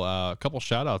couple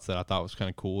shout outs that I thought was kind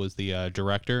of cool is the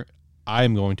director. I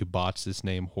am going to botch this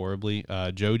name horribly.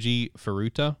 Joji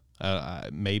Furuta,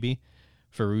 maybe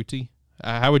Furuti.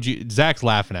 How would you? Zach's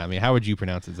laughing at me. How would you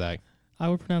pronounce it, Zach? I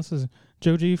would pronounce it as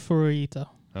Joji Furuita.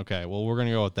 Okay, well, we're going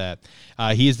to go with that.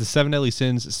 He is the Seven Deadly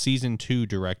Sins Season 2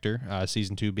 director,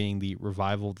 Season 2 being the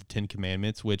revival of the Ten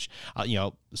Commandments, which,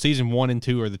 Season 1 and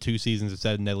 2 are the two seasons of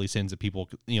Seven Deadly Sins that people,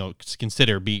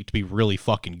 consider to be really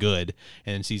fucking good.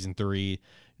 And then Season 3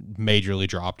 majorly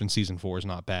dropped, and Season 4 is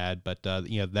not bad. But,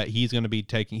 that he's going to be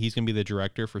the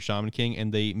director for Shaman King,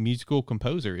 and the musical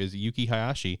composer is Yuki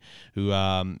Hayashi, who,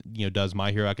 does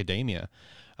My Hero Academia.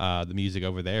 The music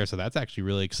over there, so that's actually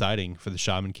really exciting for the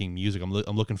Shaman King music. I'm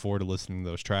looking forward to listening to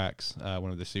those tracks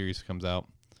whenever the series comes out.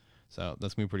 So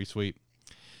that's gonna be pretty sweet.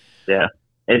 Yeah,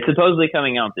 it's supposedly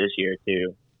coming out this year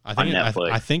too. I think on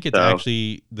Netflix, I think it's so-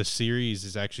 actually the series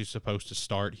is actually supposed to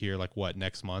start here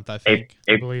next month. I think.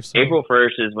 I believe so. April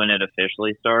 1st is when it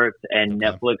officially starts, and Okay.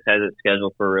 Netflix has it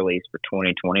scheduled for release for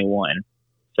 2021.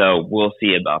 So we'll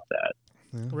see about that.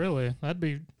 Really? That'd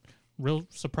be real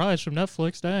surprise from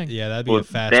Netflix. Dang. Yeah, that'd be Well, a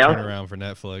fast they al- turnaround for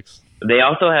Netflix. They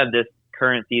also have this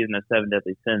current season of Seven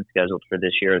Deadly Sins scheduled for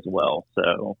this year as well.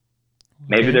 So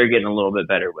maybe Okay. they're getting a little bit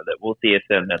better with it. We'll see if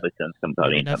Seven Deadly Sins comes out.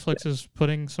 Maybe anytime Netflix is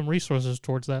putting some resources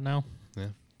towards that now.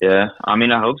 soon. Yeah, I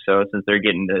mean, I hope so, since they're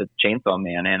getting the Chainsaw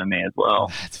Man anime as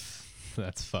well.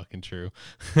 That's fucking true.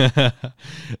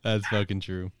 That's fucking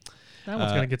true. That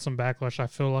one's gonna get some backlash, I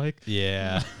feel like.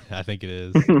 Yeah, I think it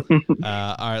is. All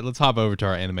right, let's hop over to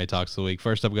our anime talks of the week.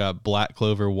 First up, we got Black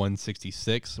Clover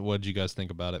 166. What did you guys think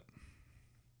about it?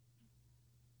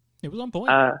 It was on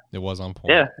point. It was on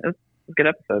point. Yeah, it was a good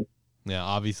episode. Yeah,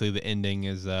 obviously the ending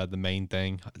is the main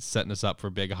thing, setting us up for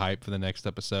big hype for the next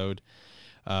episode.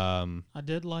 I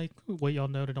did like what y'all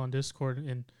noted on Discord,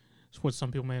 and it's what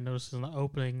some people may have noticed in the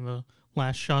opening, the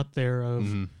last shot there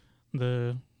of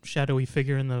the shadowy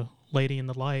figure and the lady in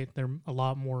the light. They're a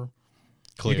lot more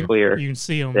clear. You can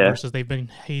see them versus they've been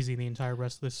hazy the entire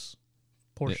rest of this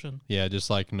portion. Yeah, just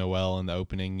like Noelle in the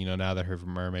opening. Now that her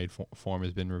mermaid form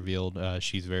has been revealed,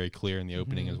 she's very clear in the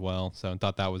opening as well. So I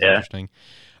thought that was interesting.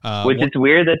 Which is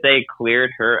weird that they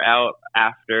cleared her out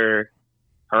after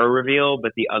her reveal,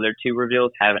 but the other two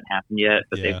reveals haven't happened yet.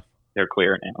 But they're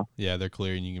clear now. Yeah, they're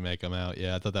clear and you can make them out.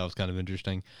 Yeah, I thought that was kind of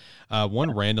interesting.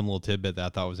 One random little tidbit that I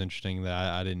thought was interesting that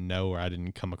I didn't know or I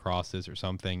didn't come across this or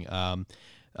something.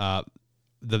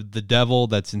 The devil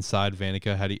that's inside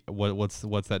Vanica,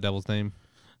 what's that devil's name?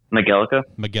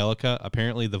 Magelica.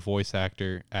 Apparently the voice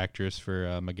actress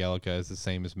for Magelica is the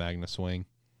same as Magna Swing.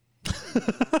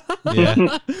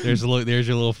 Yeah, there's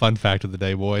your little fun fact of the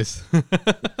day, boys.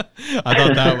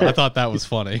 I thought that was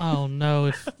funny. Oh no!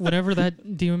 If whenever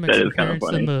that demon makes an appearance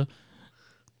in the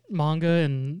manga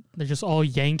and they're just all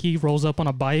Yankee rolls up on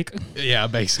a bike. Yeah,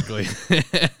 basically.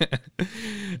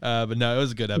 But no, it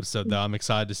was a good episode though. I'm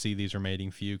excited to see these remaining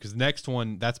few because the next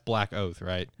one, that's Black Oath,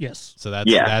 right? Yes. So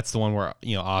that's the one where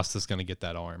Asta's gonna get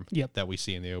that arm. Yep. That we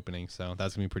see in the opening. So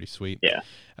that's gonna be pretty sweet. Yeah.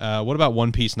 What about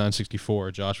One Piece 964,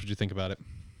 Josh? What'd you think about it?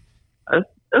 It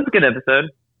was a good episode.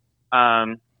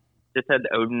 Just had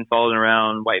Odin following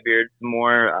around Whitebeard some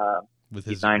more. With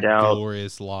his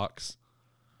glorious locks.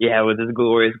 Yeah, with his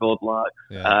glorious gold locks.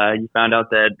 Yeah. You found out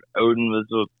that Odin was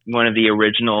one of the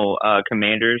original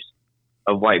commanders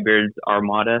of Whitebeard's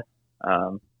armada.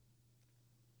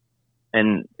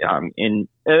 And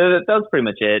that was pretty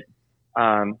much it.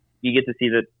 You get to see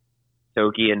that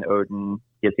Toki and Odin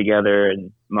get together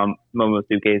and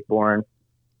Momosuke is born.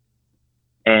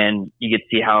 And you get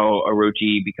to see how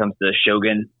Orochi becomes the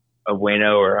shogun of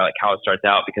Wano, or like how it starts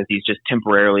out, because he's just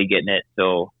temporarily getting it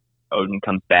till Odin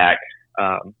comes back.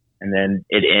 And then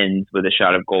it ends with a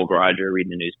shot of Gold Roger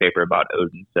reading the newspaper about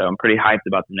Odin. So I'm pretty hyped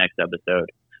about the next episode.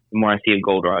 The more I see of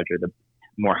Gold Roger, the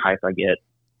more hype I get.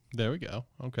 There we go.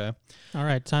 Okay. All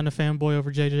right, time to fanboy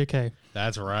over JJK.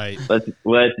 That's right.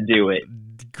 Let's do it.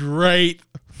 Great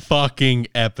fucking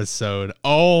episode.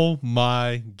 Oh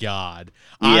my god.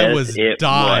 Yes, I was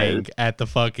dying at the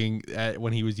fucking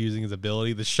when he was using his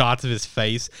ability. The shots of his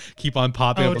face keep on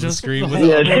popping up on the screen.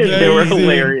 They were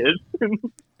hilarious.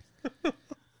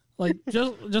 Like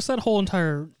just that whole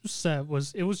entire set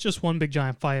was just one big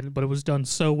giant fight, but it was done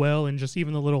so well, and just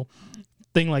even the little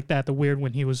thing like that, the weird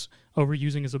when he was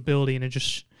overusing his ability and it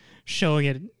just showing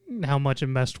it how much it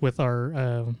messed with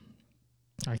our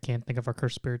I can't think of our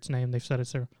cursed spirit's name. They've said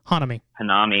it's there. Hanami,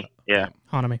 yeah.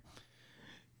 Hanami.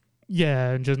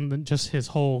 Yeah, and just his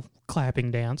whole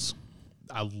clapping dance.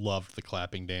 I loved the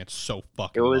clapping dance so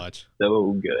fucking much.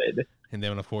 So good. And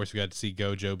then of course we got to see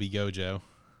Gojo be Gojo,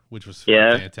 which was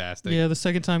fantastic. Yeah, the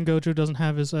second time Gojo doesn't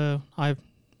have his eye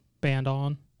band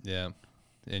on. Yeah,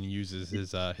 and uses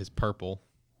his purple.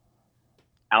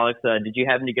 Alex, did you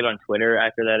happen to get on Twitter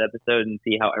after that episode and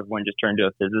see how everyone just turned to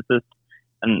a physicist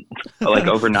and like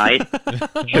overnight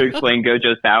to explain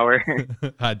Gojo's power?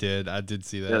 I did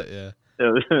see that. Yeah,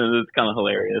 it was kind of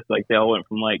hilarious. Like they all went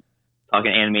from like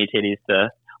talking anime titties to,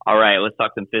 all right, let's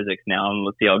talk some physics now and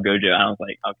let's see how Gojo. I was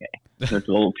like, okay, that's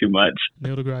a little too much.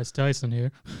 Neil deGrasse Tyson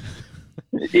here.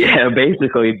 Yeah,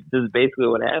 basically, this is basically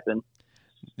what happened.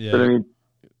 Yeah. But, I mean,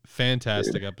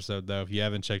 fantastic episode though. If you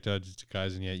haven't checked out Jujutsu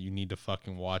Kaisen yet, you need to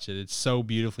fucking watch it. It's so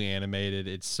beautifully animated.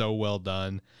 It's so well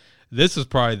done. This is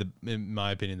probably in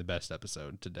my opinion, the best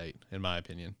episode to date. In my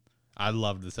opinion, I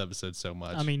loved this episode so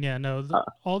much. I mean, yeah, no,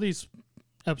 all these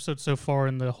episodes so far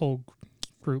in the whole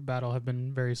group battle have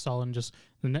been very solid. And just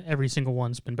every single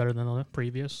one's been better than the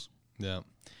previous. Yeah.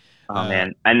 Oh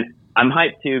man, and I'm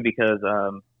hyped too because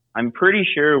I'm pretty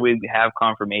sure we have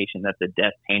confirmation that the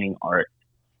death painting art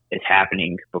is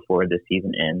happening before the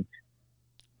season ends.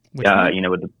 With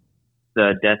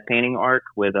the death painting arc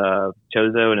with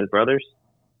Chozo and his brothers.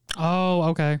 Oh,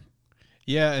 okay.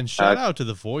 Yeah, and shout out to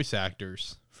the voice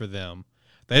actors for them.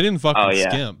 They didn't fucking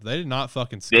skimp. They did not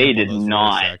fucking skimp. They did on those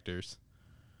not. Voice actors.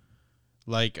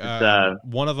 Like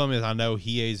one of them is, I know,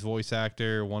 Hiei's voice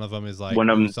actor. One of them is like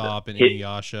Usopp and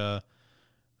Inuyasha.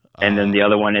 And then the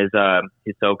other one is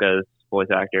Hisoka's voice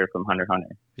actor from Hunter x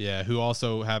Hunter. Yeah, who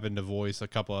also happened to voice a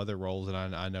couple other roles, and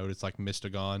I noticed like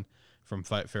Mystagon from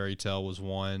Fight Fairy Tale was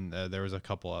one. There was a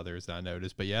couple others that I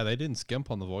noticed, but yeah, they didn't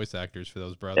skimp on the voice actors for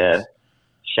those brothers. Yeah.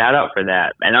 Shout out for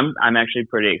that. And I'm actually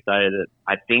pretty excited that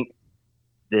I think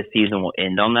this season will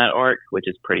end on that arc, which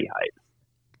is pretty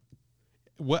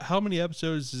hype. How many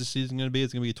episodes is this season going to be?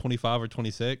 It's going to be 25 or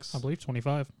 26? I believe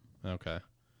 25. Okay.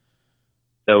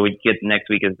 So we get next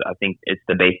week is I think it's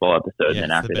the baseball episode, Yeah,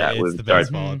 and after that it's we'd the start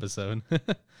baseball episode.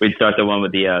 we'd start the one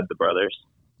with the brothers.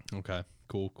 Okay,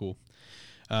 cool.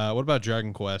 What about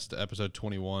Dragon Quest episode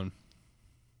 21?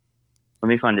 Let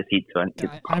me find a seat so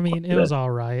I mean, it was all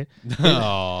right.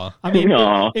 Aw. I mean,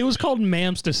 Aw. it was called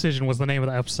Mam's Decision was the name of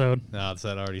the episode. No,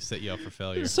 that already set you up for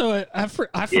failure. So I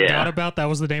forgot about that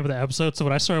was the name of the episode. So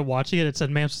when I started watching it, it said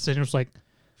Mam's Decision. I was like,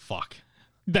 Fuck.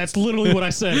 that's literally what I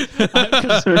said.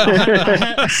 'Cause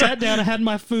I sat down, I had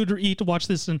my food to eat to watch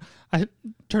this, and I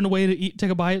turned away to eat,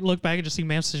 take a bite, look back, and just see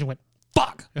Mam's Decision. Went,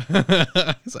 fuck.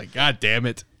 It's like, God damn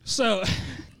it. So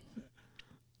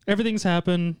everything's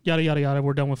happened, yada yada yada.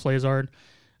 We're done with Flazard.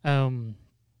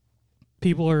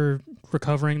 People are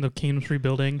recovering. The kingdom's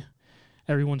rebuilding.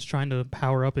 Everyone's trying to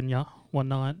power up and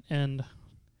whatnot. And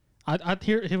I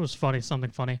hear it was funny,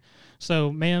 something funny.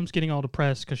 So Mam's getting all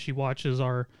depressed because she watches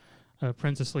our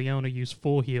Princess Leona use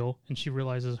full heal, and she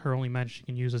realizes her only magic she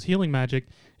can use is healing magic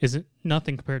isn't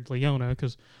nothing compared to Leona,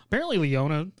 because apparently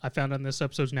Leona, I found out in this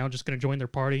episode, is now just going to join their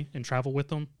party and travel with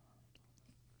them.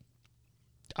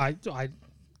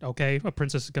 Okay, a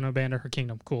princess is going to abandon her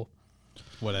kingdom. Cool.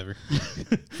 Whatever.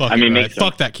 Fuck I mean, right. makes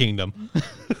Fuck that kingdom.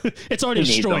 It's already Who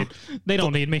needs destroyed. They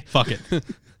don't need me. Fuck it.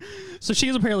 So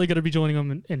she's apparently going to be joining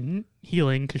them in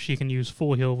healing, because she can use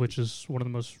full heal, which is one of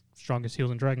the most strongest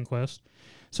heals in Dragon Quest.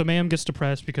 So Mam gets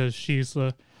depressed because she's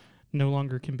no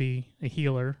longer can be a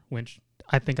healer, which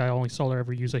I think I only saw her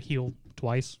ever use a heal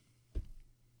twice.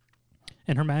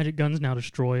 And her magic gun's now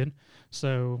destroyed.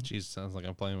 So Jeez, sounds like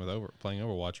I'm playing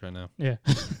Overwatch right now. yeah,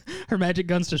 her magic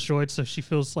gun's destroyed, so she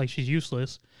feels like she's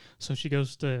useless. So she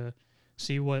goes to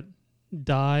see what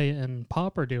Dai and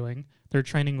Pop are doing. They're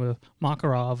training with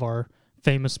Makarov, our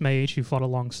famous mage who fought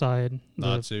alongside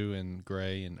Natsu and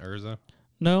Gray and Urza.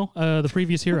 No, the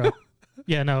previous hero.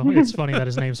 Yeah, no, it's funny that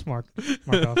his name's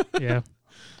Markov. Yeah.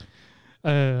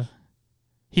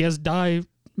 He has Dai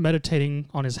meditating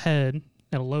on his head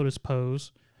in a lotus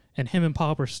pose, and him and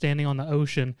Pop are standing on the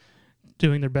ocean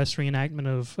doing their best reenactment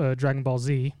of Dragon Ball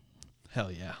Z,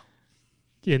 Hell yeah.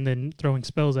 and then throwing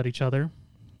spells at each other.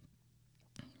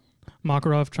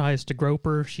 Makarov tries to grope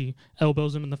her. She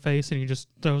elbows him in the face, and he just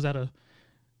throws out a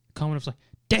comment of like,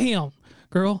 "Damn,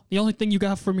 girl, the only thing you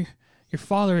got from your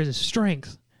father is his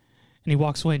strength." And he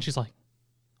walks away, and she's like,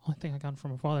 "Only thing I got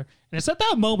from my father." And it's at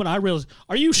that moment I realized,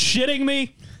 are you shitting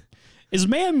me? Is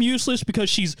Mam useless because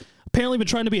she's apparently been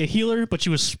trying to be a healer, but she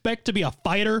was spec'd to be a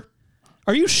fighter?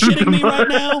 Are you shitting me right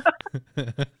now?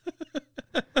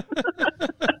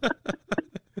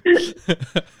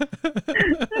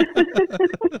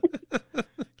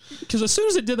 Because as soon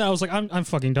as it did that, I was like, I'm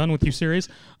fucking done with you, series.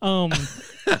 So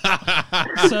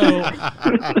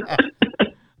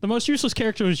the most useless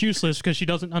character is useless because she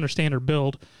doesn't understand her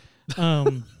build.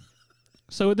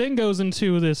 So it then goes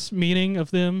into this meeting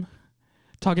of them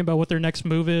talking about what their next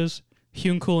move is.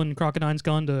 Hyunkul and Crocodine's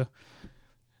gone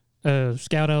to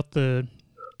scout out the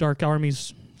Dark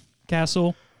Army's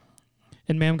castle.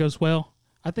 And Mam goes, well,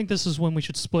 I think this is when we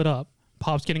should split up.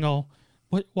 Pop's getting all,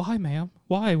 what? Why, Mam?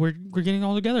 Why? We're getting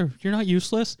all together. You're not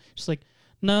useless. She's like,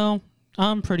 no,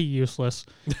 I'm pretty useless.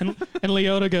 And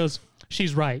Leona goes,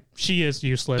 she's right. She is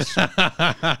useless.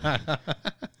 And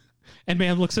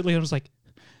Mam looks at Leona and was like,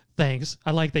 thanks.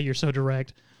 I like that you're so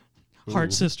direct.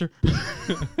 Heart sister.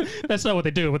 That's not what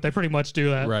they do, but they pretty much do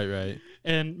that. Right.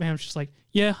 And Mam's just like,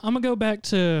 yeah, I'm going to go back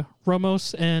to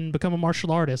Ramos and become a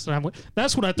martial artist. And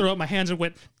that's when I threw up my hands and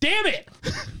went, damn it!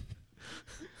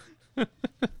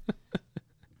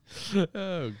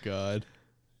 Oh, God.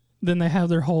 Then they have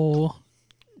their whole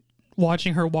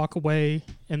watching her walk away,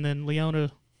 and then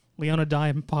Leona, Dai,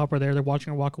 and Pop are there. They're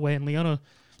watching her walk away, and Leona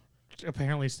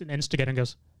apparently instigates and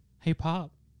goes, hey,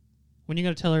 Pop, when are you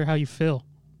going to tell her how you feel?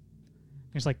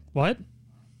 And he's like, what?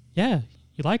 Yeah,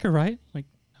 you like her, right? Like,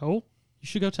 no, you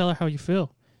should go tell her how you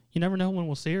feel. You never know when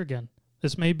we'll see her again.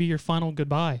 This may be your final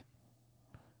goodbye.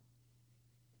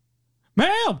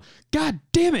 Ma'am! God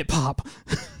damn it, Pop!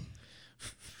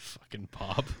 Fucking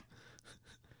Pop.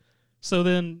 So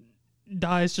then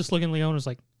Dai's just looking at Leona's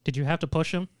like, did you have to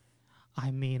push him?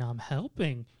 I mean, I'm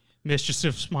helping.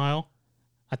 Mischievous smile.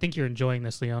 I think you're enjoying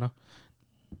this, Leona.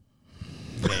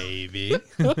 Maybe.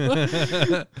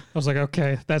 I was like,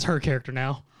 okay, that's her character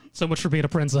now. So much for being a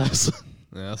princess.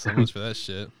 Yeah, so much for that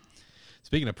shit.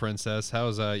 Speaking of princess, how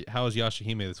is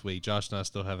Yashahime this week? Josh and I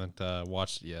still haven't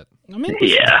watched it yet. I mean,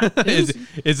 Yeah.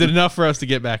 Is it enough for us to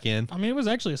get back in? I mean, it was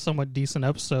actually a somewhat decent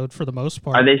episode for the most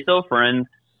part. Are they still friends?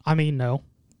 I mean, no.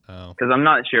 Oh, Because I'm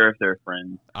not sure if they're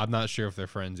friends. I'm not sure if they're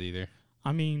friends either.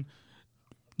 I mean,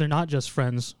 they're not just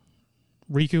friends.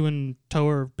 Riku and Toa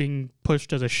are being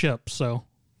pushed as a ship, so.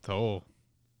 Oh,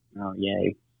 Oh,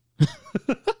 yay.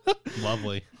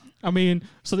 lovely. I mean,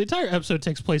 so the entire episode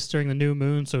takes place during the new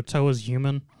moon, so Toa's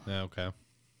human. Yeah, okay.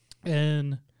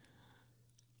 And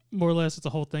more or less, it's a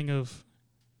whole thing of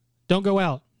don't go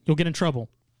out. You'll get in trouble.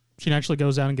 She naturally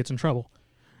goes out and gets in trouble.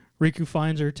 Riku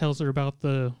finds her, tells her about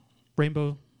the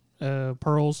rainbow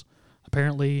pearls.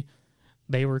 Apparently,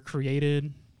 they were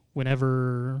created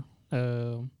whenever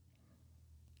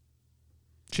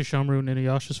Shishomaru and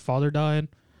Inuyasha's father died.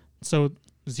 So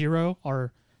Zero,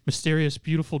 our mysterious,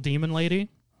 beautiful demon lady,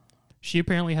 she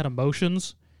apparently had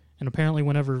emotions, and apparently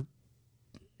whenever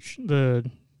the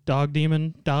dog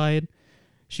demon died,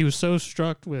 she was so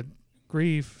struck with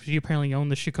grief, she apparently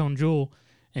owned the Shikon Jewel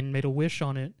and made a wish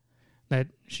on it that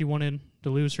she wanted to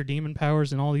lose her demon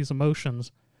powers and all these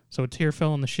emotions. So a tear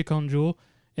fell on the Shikon Jewel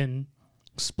and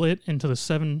split into the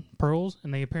 7 pearls,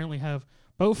 and they apparently have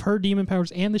both her demon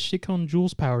powers and the Shikon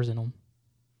Jewel's powers in them.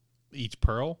 Each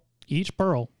pearl? Each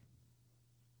pearl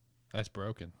That's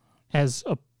broken. has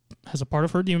a part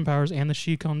of her demon powers and the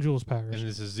Shikon Jewel's powers. And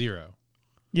this is Zero.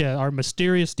 Yeah, our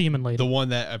mysterious demon lady. The one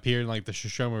that appeared in like the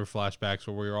Shishomaru flashbacks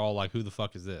where we were all like, who the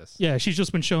fuck is this? Yeah, she's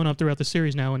just been showing up throughout the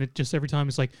series now, and it just every time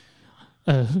it's like,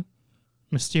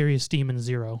 mysterious demon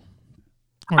Zero.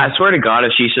 I swear to God,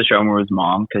 if she's Shishomaru's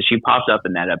mom, because she popped up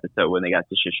in that episode when they got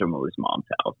to Shishomaru's mom's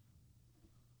house.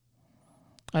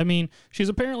 I mean, she's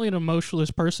apparently an emotionless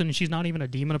person, and she's not even a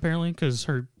demon apparently, because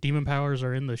her demon powers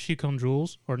are in the Shikon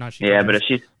Jewels, or not Shikon Yeah, Jewels,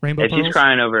 but if Rainbow Pearls. she's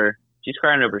crying over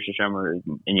Shishomaru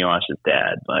and Inuyasha's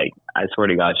dad, like, I swear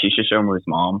to God, she's Shishomaru's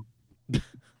mom.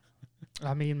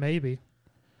 I mean, maybe.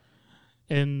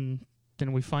 And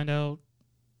then we find out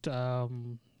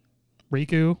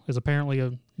Riku is apparently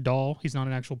a doll. He's not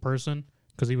an actual person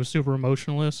because he was super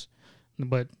emotionless.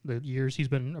 But the years he's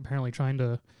been apparently trying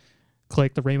to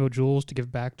collect the rainbow jewels to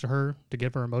give back to her, to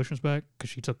give her emotions back because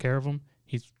she took care of them.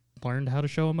 He's learned how to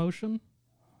show emotion.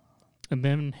 And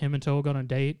then him and Toa go on a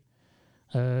date,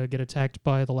 get attacked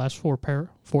by the last fourth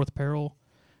peril,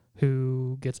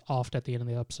 who gets offed at the end of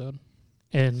the episode.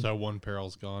 And So one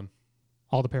pearl's gone.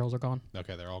 all the perils are gone.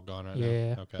 Okay, they're all gone right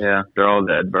Yeah. now. Okay. Yeah, they're all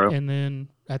dead, bro. And then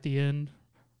at the end,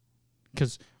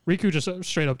 because Riku just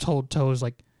straight up told Toa's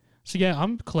like, so yeah,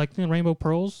 I'm collecting rainbow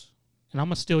pearls, and I'm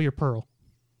going to steal your pearl.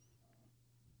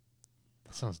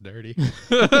 That sounds dirty.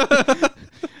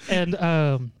 And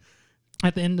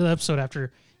at the end of the episode,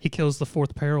 after he kills the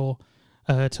fourth peril,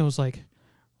 Toa's like,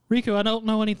 Riku, I don't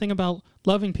know anything about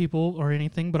loving people or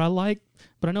anything, but I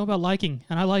know about liking,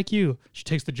 and I like you. She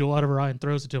takes the jewel out of her eye and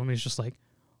throws it to him. He's just like,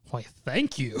 why,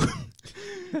 thank you.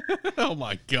 Oh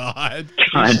my god.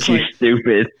 God, just you like-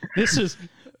 stupid. This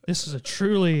is a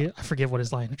truly, I forget what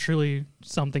his line, a truly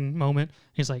something moment.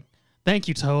 He's like, thank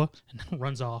you, Toa, and then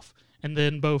runs off. And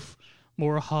then both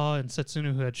Moroha and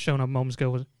Setsuna, who had shown up moments ago,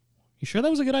 was, you sure that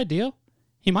was a good idea?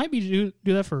 He might be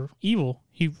do that for evil.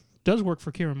 He does work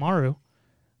for Kirinmaru.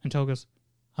 And Toa goes,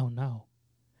 oh no.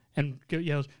 And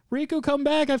yells, Riku, come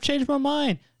back, I've changed my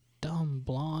mind. Dumb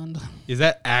blonde. Is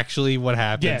that actually what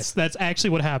happens? Yes, that's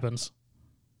actually what happens.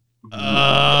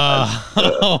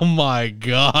 Oh my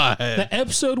god. The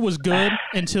episode was good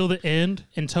until the end,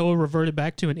 and Toa reverted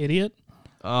back to an idiot.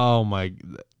 Oh my,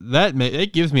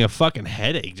 it gives me a fucking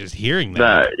headache just hearing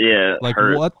that. Yeah, Like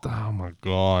hurt. what? Oh my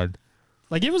god.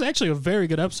 Like, it was actually a very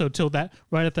good episode till that,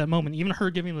 right at that moment. Even her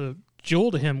giving the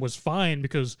jewel to him was fine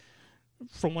because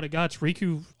from what it got,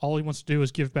 Riku, all he wants to do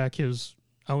is give back his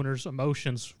owner's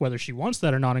emotions, whether she wants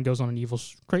that or not, and goes on an evil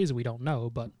crazy, we don't know,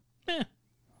 but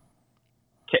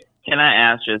Can I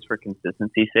ask, just for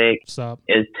consistency's sake, stop.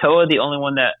 is Toa the only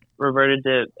one that reverted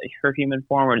to her human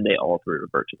form, or did they all three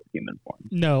revert to their human form?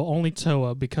 No, only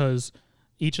Toa, because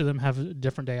each of them have a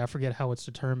different day. I forget how it's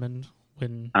determined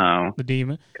when Oh, the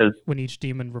demon, 'cause- when each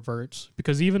demon reverts.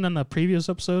 Because even in the previous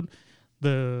episode,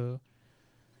 the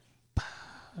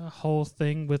whole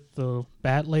thing with the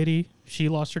bat lady, she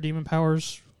lost her demon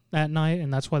powers that night,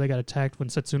 and that's why they got attacked when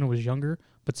Setsuna was younger.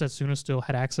 But Setsuna still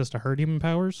had access to her demon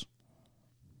powers.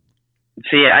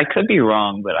 see, I could be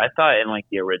wrong, but I thought in like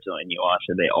the original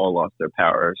Inuyasha, they all lost their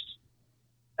powers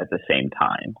at the same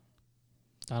time.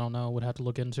 I don't know. Would have to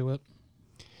look into it.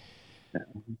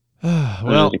 Well,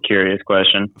 Well, a curious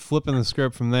question. flipping the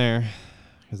script from there,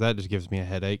 because that just gives me a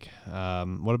headache.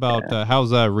 What about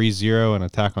how's ReZero and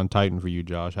Attack on Titan for you,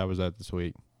 Josh? How was that this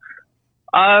week?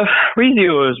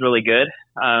 Review was really good.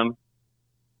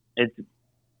 It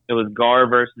was Gar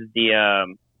versus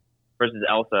versus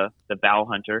Elsa, the Bow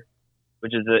Hunter,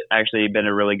 which has actually been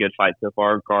a really good fight so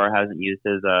far. Gar hasn't used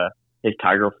his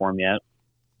tiger form yet,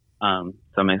 so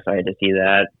I'm excited to see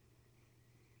that.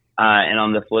 And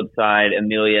on the flip side,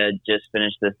 Amelia just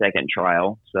finished the second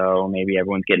trial, so maybe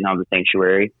everyone's getting out of the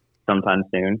sanctuary sometime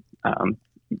soon.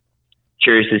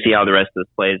 Curious to see how the rest of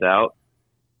this plays out.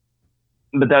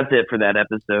 But that's it for that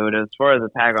episode. As far as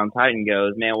Attack on Titan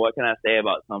goes, man, what can I say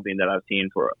about something that I've seen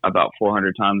for about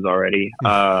 400 times already?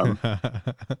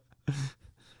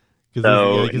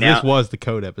 This was the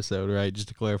code episode, right? Just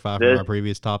to clarify from our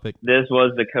previous topic. This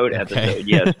was the code episode.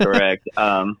 Yes, correct.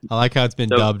 I like how it's been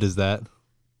dubbed as that.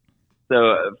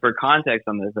 So for context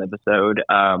on this episode,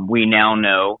 we now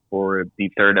know for the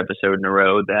third episode in a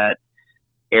row that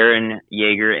Eren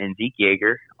Yeager and Zeke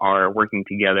Yeager are working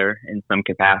together in some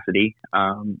capacity.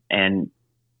 And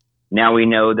now we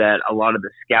know that a lot of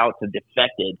the scouts have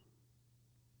defected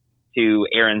to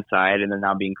Eren's side and they're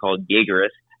now being called Yeagerists.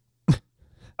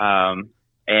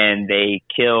 And they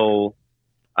kill,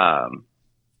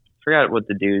 forgot what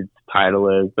the dude's title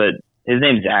is, but his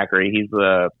name's Zachary. He's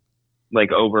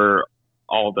over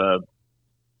all the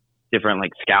different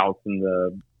like scouts and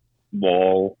the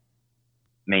wall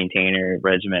maintainer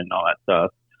regiment and all that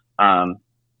stuff.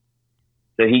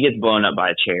 So he gets blown up by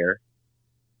a chair.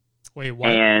 Wait, what?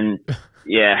 And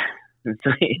yeah.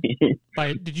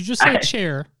 Did you just say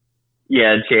chair?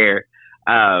 Yeah, chair.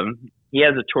 He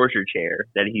has a torture chair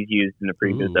that he's used in the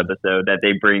previous episode that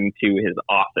they bring to his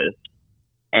office.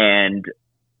 And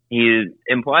he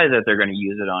implies that they're going to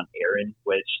use it on Eren,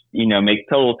 which, makes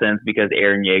total sense because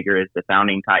Eren Yeager is the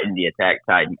founding Titan, the Attack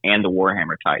Titan, and the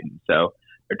Warhammer Titan. So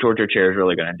a torture chair is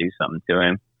really going to do something to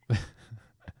him.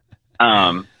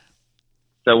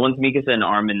 So once Mikasa and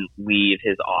Armin leave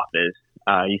his office,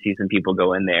 you see some people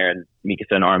go in there, and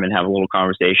Mikasa and Armin have a little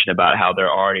conversation about how they're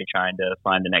already trying to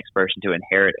find the next person to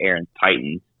inherit Eren's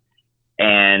Titans.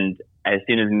 And as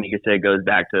soon as Mikasa goes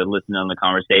back to listen on the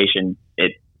conversation,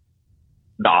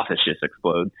 the office just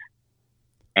explodes.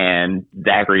 And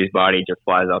Zachary's body just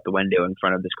flies out the window in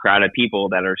front of this crowd of people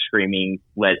that are screaming,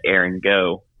 "Let Eren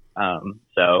go."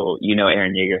 So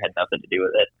Eren Yeager had nothing to do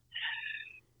with it.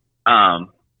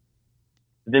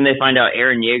 Then they find out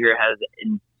Eren Yeager has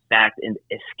in fact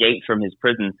escaped from his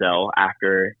prison cell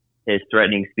after his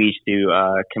threatening speech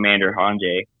to Commander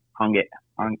Hanji,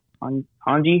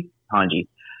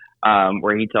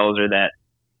 where he tells her that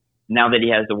now that he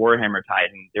has the Warhammer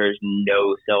Titan, there's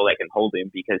no cell that can hold him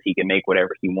because he can make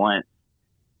whatever he wants.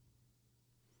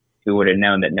 Who would have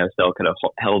known that no cell could have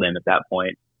held him at that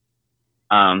point?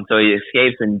 So he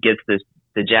escapes and gets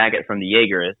the jacket from the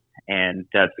Yeagerist, and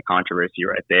that's the controversy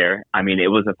right there. I mean, it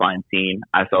was a fine scene.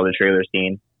 I saw the trailer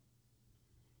scene.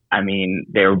 I mean,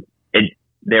 they're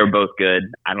both good.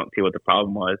 I don't see what the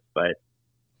problem was, but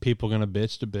people gonna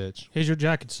bitch to bitch. Here's your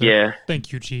jacket, sir. Yeah.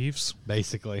 Thank you, Chiefs.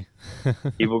 Basically.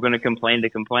 People gonna complain to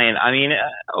complain. I mean,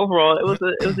 overall, it was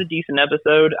a decent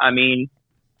episode. I mean,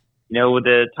 with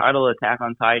the title Attack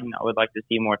on Titan, I would like to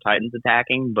see more Titans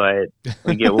attacking, but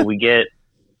we get what we get.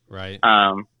 Right.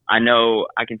 I know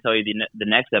I can tell you the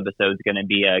next episode is going to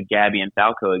be Gabby and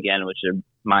Falco again, which are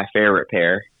my favorite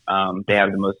pair. They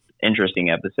have the most interesting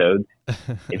episodes,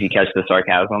 if you catch the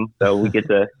sarcasm. So we get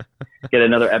to get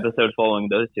another episode following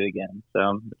those two again. So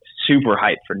I'm super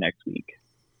hyped for next week.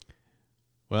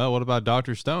 Well, what about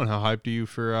Dr. Stone? How hyped are you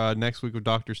for next week with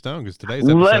Dr. Stone? Because today's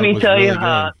episode Let me was tell really you,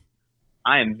 good.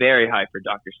 I am very hyped for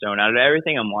Dr. Stone. Out of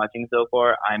everything I'm watching so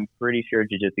far, I'm pretty sure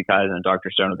Jujutsu Kaisen and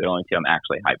Dr. Stone are the only two I'm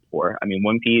actually hyped for. I mean,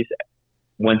 One Piece,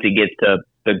 once it gets to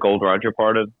the Gold Roger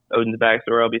part of Odin's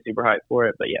backstory, I'll be super hyped for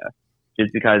it. But yeah,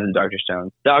 Jujutsu Kaisen and Dr.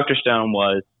 Stone. Dr. Stone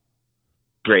was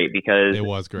great because it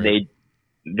was great.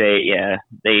 They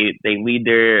lead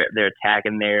their attack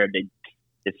in there. They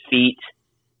defeat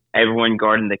everyone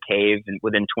guarding the cave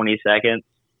within 20 seconds.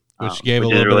 Which gave a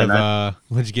little bit of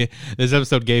this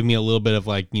episode gave me a little bit of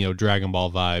Dragon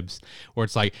Ball vibes, where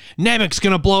it's like Namek's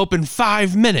gonna blow up in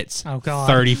 5 minutes. Oh God!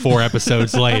 34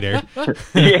 episodes later.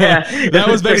 Yeah, that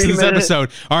was basically this episode.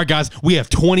 All right, guys, we have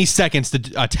 20 seconds to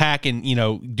attack and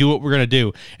do what we're gonna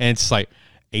do, and it's like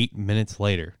 8 minutes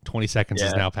later. 20 seconds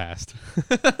has now passed.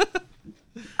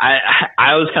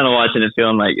 I was kind of watching it,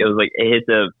 feeling like it hit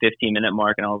the 15-minute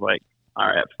mark, and I was like, all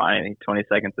right, fine, 20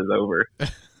 seconds is over.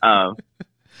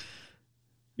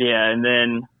 Yeah, and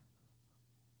then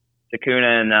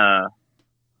Sukuna and not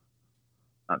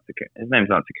Sukuna. His name's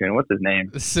not Sukuna. What's his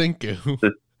name? Senku.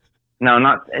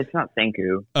 No, it's not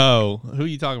Senku. Oh, who are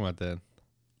you talking about then?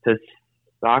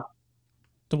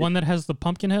 The one that has the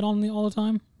pumpkin head on all the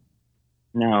time?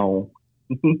 No,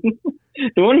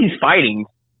 The one he's fighting.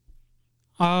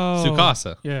 Oh,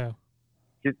 Tsukasa. Yeah.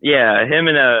 Yeah, him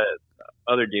and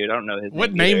other dude. I don't know his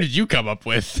What name. name either. did you come up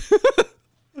with?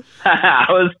 I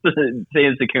was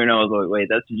saying Sukuna. I was like, wait,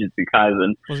 that's Jujutsu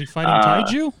Kaisen. Was he fighting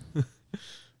Taiju?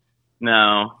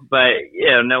 No, but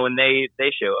yeah, no. When they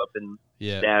show up and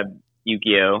Yeah. stab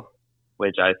Yukio,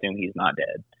 which I assume he's not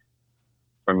dead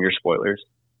from your spoilers,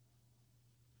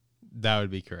 That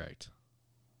would be correct.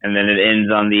 and then it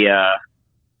ends on the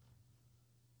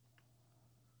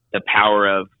power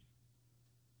of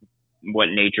what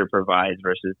nature provides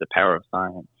versus the power of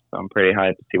science. So I'm pretty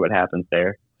hyped to see what happens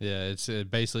there. Yeah, it's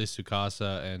basically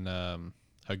Tsukasa and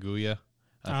Haguya.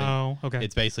 I think Oh, okay.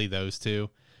 it's basically those two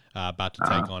about to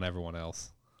take on everyone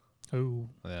else. Oh,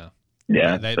 Yeah.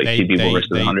 Yeah, They, it's like they, two people they, versus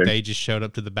they, 100. they just showed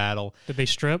up to the battle. did they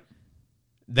strip?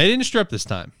 They didn't strip this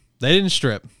time. They didn't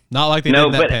strip. Not like they No,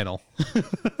 did in that but- panel.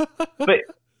 But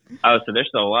so they're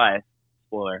still alive.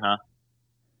 Spoiler, huh?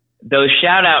 Though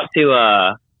shout out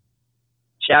to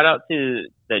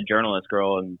the journalist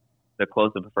girl and the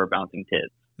close up of her bouncing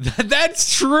tits.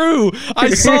 That's true. I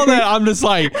saw that. I'm just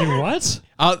like, Dude, what?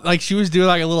 like she was doing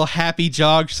like a little happy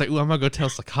jog. She's like, "Ooh, I'm gonna go tell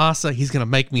Sakasa he's gonna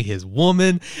make me his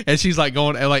woman." And she's like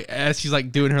going and like as she's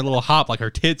like doing her little hop, like her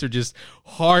tits are just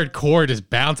hardcore, just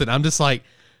bouncing. I'm just like,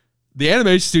 the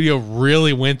animation studio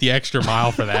really went the extra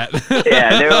mile for that.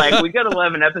 Yeah, they were like, we got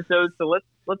 11 episodes, so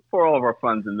let's pour all of our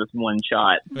funds in this one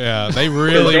shot. Yeah, they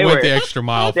really They went were- the extra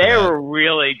mile for They that. were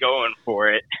really going for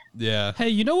it. Yeah. Hey,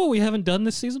 you know what we haven't done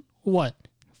this season? What?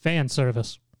 Fan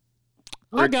service.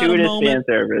 I got a Gratuitous moment. fan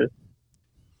service.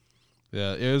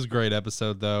 Yeah, it was a great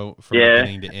episode though, from Yeah.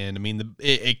 beginning to end. I mean,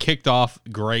 it kicked off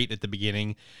great at the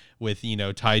beginning with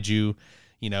Taiju,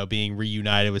 being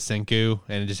reunited with Senku,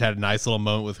 and it just had a nice little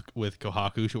moment with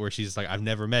Kohaku where she's like, "I've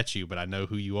never met you, but I know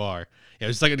who you are." It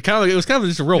was like it was kind of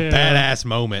just a real Yeah. badass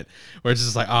moment where it's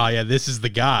just like, "Oh yeah, this is the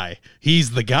guy. He's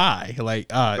the guy." Like,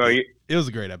 Bro, it was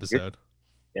a great episode.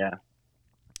 yeah.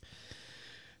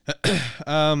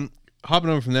 Hopping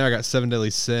over from there, I got Seven Deadly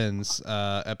Sins,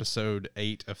 episode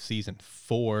 8 of season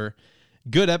 4.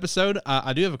 Good episode.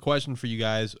 I do have a question for you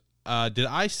guys. Did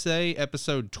I say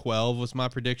episode 12 was my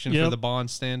prediction for Yep. the Bond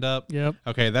stand-up? Yep.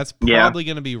 Okay, that's Yeah. probably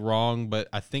going to be wrong, but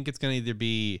I think it's going to either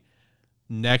be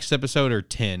next episode or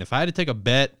 10. If I had to take a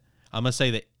bet, I'm going to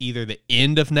say that either the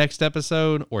end of next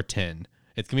episode or 10.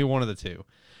 It's going to be one of the two.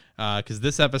 Because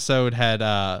this episode had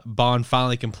Bond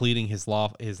finally completing his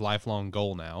lifelong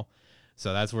goal now.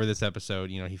 So that's where this episode,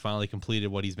 he finally completed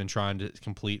what he's been trying to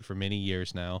complete for many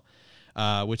years now.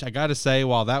 Which I got to say,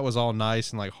 while that was all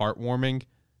nice and like heartwarming,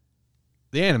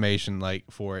 the animation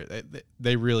for it,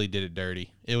 they really did it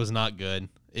dirty. It was not good.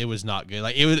 It was not good.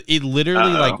 Like it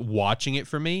literally like watching it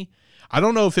for me. I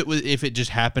don't know if it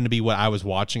just happened to be what I was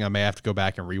watching. I may have to go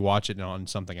back and rewatch it on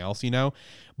something else,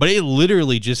 But it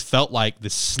literally just felt like the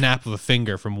snap of a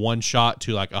finger from one shot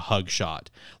to like a hug shot,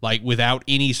 like without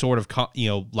any sort of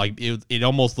like it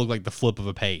almost looked like the flip of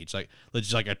a page, like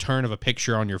just like a turn of a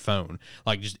picture on your phone,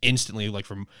 like just instantly, like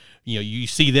from you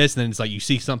see this and then it's like you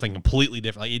see something completely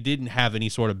different. Like it didn't have any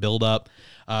sort of build up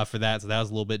for that, so that was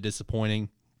a little bit disappointing.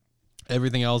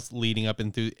 Everything else up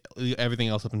into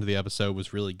the episode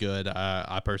was really good.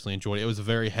 I personally enjoyed it. It was a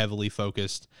very heavily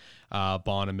focused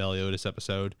Bond and Meliodas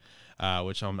episode,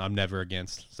 which I'm never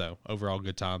against. So overall,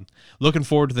 good time. Looking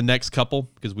forward to the next couple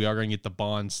because we are going to get the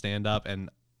Bond stand up, and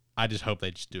I just hope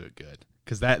they just do it good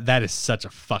because that is such a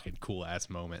fucking cool ass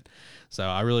moment. So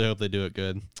I really hope they do it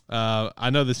good. I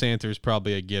know this answer is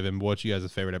probably a given, but what's you guys'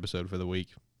 favorite episode for the week?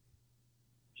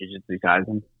 Jujutsu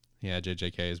Kaisen. Yeah,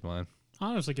 JJK is mine.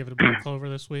 I honestly give it a Black Clover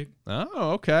this week.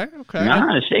 Oh, okay.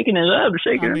 Nah, shaking it up,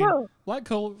 shaking I it mean, up. Black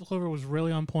Clover was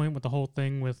really on point with the whole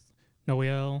thing with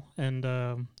Noelle and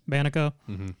Banica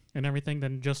Mhm. and everything.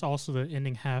 Then just also the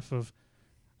ending half of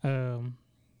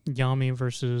Yami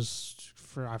versus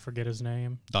I forget his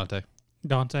name, Dante.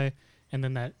 Dante, and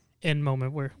then that end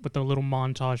moment where with the little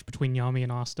montage between Yami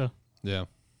and Asta. Yeah.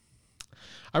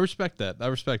 I respect that.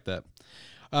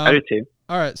 I do too.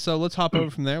 All right, so let's hop over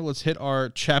from there. Let's hit our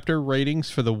chapter ratings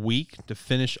for the week to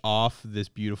finish off this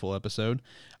beautiful episode.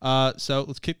 So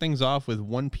let's kick things off with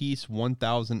One Piece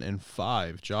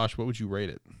 1005. Josh, what would you rate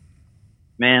it?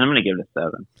 Man, I'm gonna give it a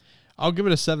 7. I'll give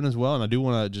it a 7 as well, and I do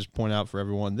want to just point out for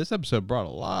everyone, this episode brought a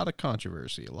lot of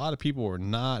controversy. A lot of people were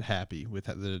not happy with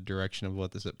the direction of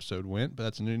what this episode went, but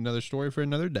that's another story for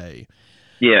another day.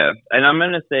 Yeah, and I'm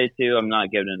gonna say too, I'm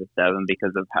not giving it a 7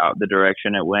 because of how the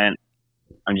direction it went.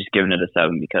 I'm just giving it a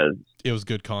 7 because It was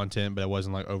good content, but it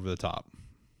wasn't like over the top.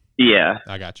 Yeah.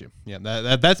 I got you. Yeah,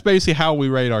 that's basically how we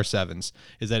rate our 7s.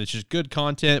 Is that it's just good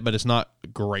content, but it's not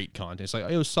great content. It's like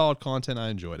it was solid content. I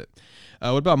enjoyed it.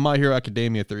 What about My Hero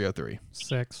Academia 303?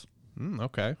 6.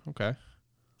 Okay.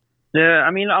 Yeah,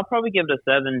 I mean, I'll probably give it a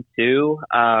 7 too.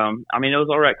 I mean, it was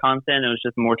alright content. It was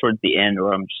just more towards the end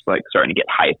where I'm just like starting to get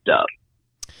hyped up.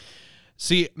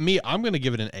 See, me, I'm going to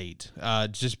give it an 8,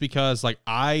 just because, like,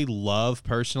 I love,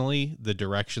 personally, the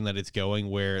direction that it's going,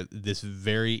 where this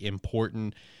very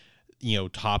important,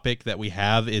 topic that we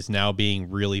have is now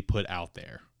being really put out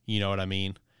there. You know what I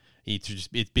mean? It's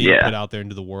being put out there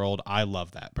into the world. I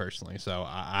love that, personally. So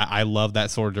I love that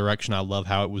sort of direction. I love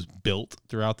how it was built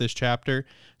throughout this chapter.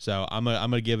 So I'm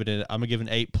gonna give it an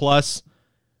 8 plus.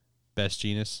 Best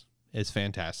Jeanist is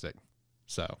fantastic.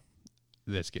 So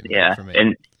that's getting good for me.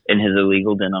 And his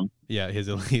illegal denim. Yeah, his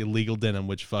illegal denim,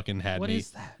 which fucking had me. What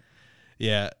is that?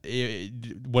 Yeah,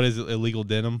 what is it, illegal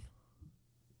denim?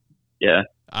 Yeah.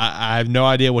 I have no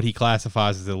idea what he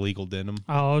classifies as illegal denim.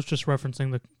 Oh, I was just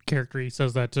referencing the character. He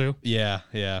says that too. Yeah.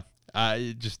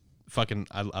 I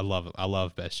love it. I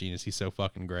love Best Jeanist. He's so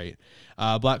fucking great.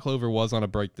 Black Clover was on a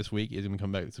break this week. He's going to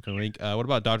come back this week. What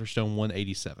about Dr. Stone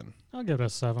 187? I'll give it a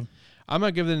 7. I'm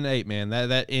going to give it an 8, man.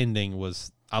 That ending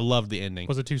was... I loved the ending.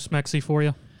 Was it too smexy for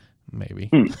you? Maybe.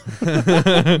 I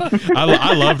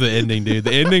love the ending, dude.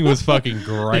 The ending was fucking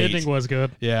great. The ending was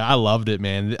good. Yeah, I loved it,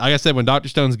 man. Like I said, when Dr.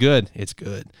 Stone's good, it's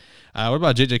good. What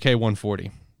about JJK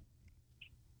 140?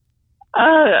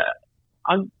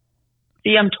 I'm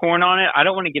torn on it. I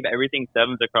don't want to give everything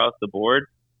 7s across the board.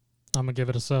 I'm going to give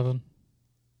it a 7.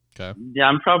 Okay. Yeah,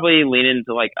 I'm probably leaning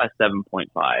to like a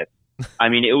 7.5. I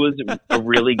mean, it was a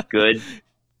really good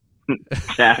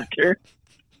chapter.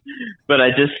 But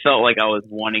I just felt like I was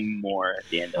wanting more at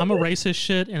the end of it. I'm going to race his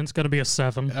shit, and it's going to be a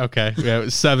 7. Okay. Yeah,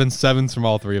 sevens from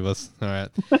all three of us. All right.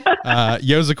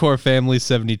 Yozakor Family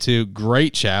 72.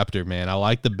 Great chapter, man. I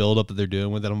like the build-up that they're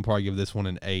doing with it. I'm going to probably give this one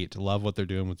an 8. Love what they're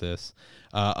doing with this.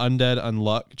 Undead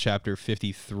Unluck, chapter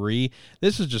 53.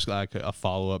 This was just like a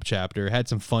follow-up chapter. It had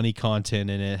some funny content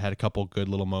in it. Had a couple good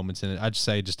little moments in it. I'd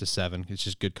say just a 7. It's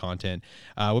just good content.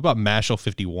 What about Mashal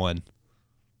 51?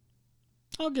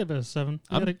 I'll give it a 7.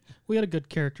 We had a good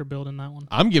character build in that one.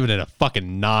 I'm giving it a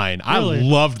fucking 9. Really? I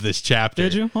loved this chapter.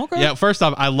 Did you? Okay. Yeah, first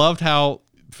off, I loved how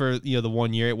for the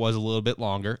 1 year it was a little bit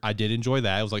longer. I did enjoy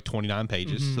that. It was like 29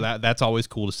 pages. So that's always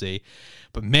cool to see.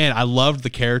 But man, I loved the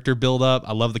character build up.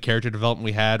 I loved the character development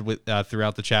we had with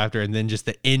throughout the chapter, and then just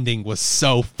the ending was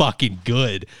so fucking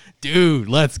good. Dude,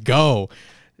 let's go.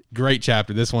 Great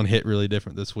chapter. This one hit really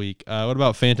different this week. What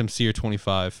about Phantom Seer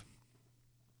 25?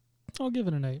 I'll give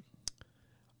it an 8.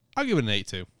 I'll give it an 8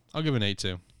 too.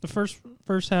 The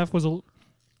first half was a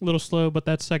little slow, but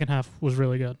that second half was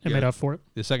really good. It made up for it.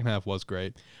 The second half was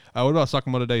great. What about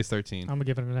Sakamoto Days 13? I'm going to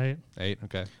give it an 8. 8,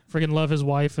 okay. Friggin' love his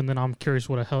wife, and then I'm curious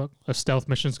what a stealth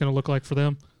mission is going to look like for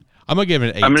them. I'm going to give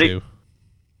it an 8 too.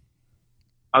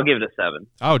 I'll give it a 7.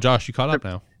 Oh, Josh, you caught up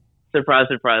now. Surprise,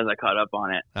 I caught up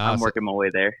on it. I'm working my way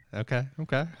there. Okay.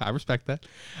 I respect that.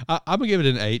 I'm gonna give it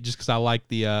an 8 just because I like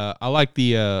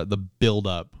the build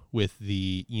up with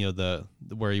the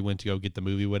where he went to go get the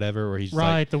movie, whatever. Where he's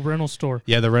the rental store.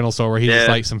 Yeah, the rental store where he's just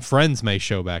like, some friends may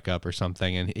show back up or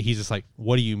something, and he's just like,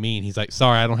 "What do you mean?" He's like,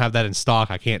 "Sorry, I don't have that in stock.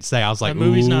 I can't say." I was like, "The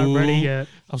movie's not ready yet."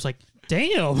 I was like,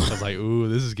 "Damn!" I was like, "Ooh,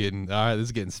 this is getting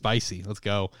spicy. Let's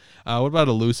go." What about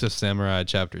Elusive Samurai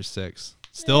Chapter 6?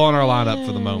 Still on our lineup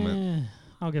for the moment.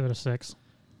 I'll give it a 6.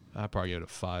 I'd probably give it a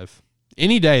 5.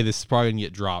 Any day, this is probably gonna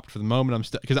get dropped. For the moment, I'm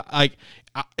still because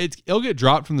it'll get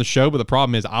dropped from the show, but the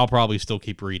problem is I'll probably still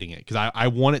keep reading it because I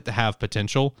want it to have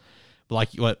potential. But like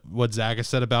what Zach has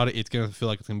said about it, it's gonna feel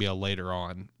like it's gonna be a later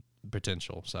on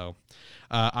potential. So,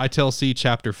 ITLC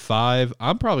Chapter 5.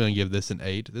 I'm probably gonna give this an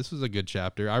 8. This was a good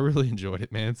chapter. I really enjoyed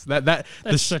it, man. It's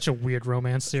That's such a weird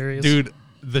romance series, dude.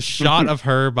 The shot of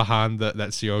her behind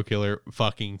that serial killer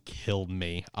fucking killed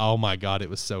me. Oh my god, it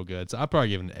was so good. So I'd probably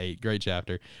give it an 8. Great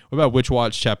chapter. What about Witch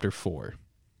Watch Chapter 4?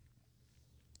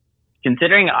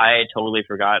 Considering I totally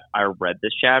forgot I read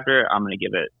this chapter, I'm gonna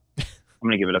give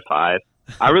it a 5.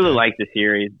 I really like the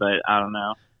series, but I don't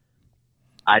know.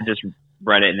 I just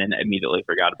read it and then immediately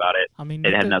forgot about it. I mean,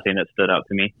 it had nothing that stood out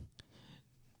to me.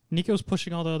 Nico's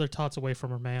pushing all the other tots away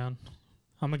from her, man.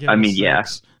 I'm gonna give it a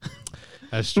 6.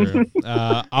 That's true.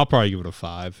 I'll probably give it a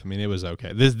 5. I mean, it was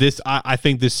okay. I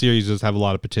think this series does have a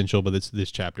lot of potential, but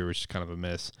this chapter was just kind of a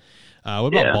miss. What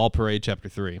about Ball Parade Chapter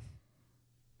 3?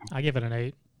 I give it an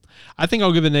 8. I think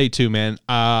I'll give it an 8 too, man.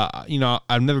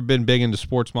 I've never been big into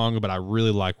sports manga, but I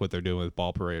really like what they're doing with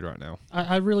Ball Parade right now.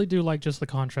 I really do like just the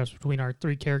contrast between our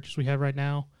 3 characters we have right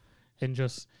now and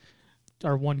just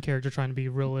our one character trying to be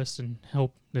realist and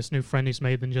help this new friend he's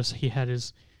made than just he had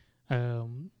his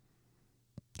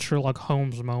Sherlock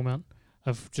Holmes moment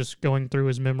of just going through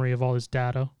his memory of all his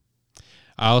data.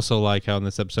 I also like how in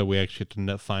this episode we actually get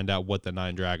to find out what the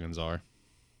 9 dragons are.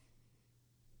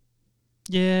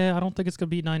 Yeah, I don't think it's going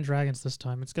to be 9 dragons this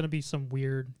time. It's going to be some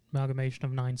weird amalgamation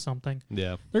of 9 something.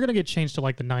 Yeah. They're going to get changed to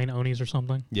like the 9 Onis or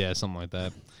something. Yeah, something like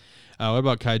that. What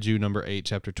about Kaiju number 8,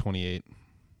 chapter 28? I'm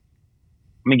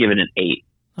going to give it an 8.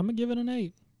 I'm going to give it an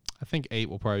 8. I think 8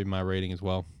 will probably be my rating as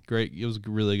well. Great. It was a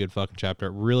really good fucking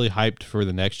chapter. Really hyped for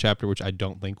the next chapter, which I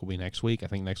don't think will be next week. I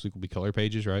think next week will be Color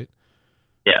Pages, right?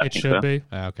 Yeah, it should be.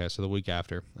 Okay, so the week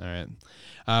after. All right.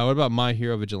 What about My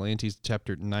Hero Vigilantes,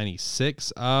 chapter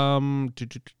 96? I'd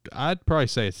probably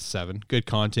say it's 7. Good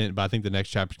content, but I think the next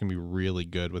chapter is going to be really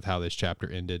good with how this chapter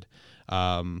ended.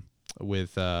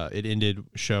 It ended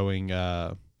showing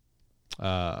I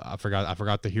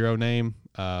forgot the hero name.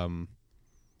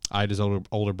 Ida's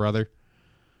older brother.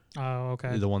 Oh,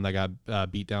 okay. The one that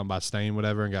got beat down by Stain,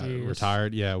 whatever, and got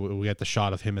retired. Yeah, we got the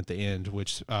shot of him at the end,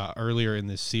 which earlier in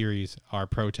this series, our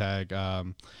protag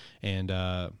and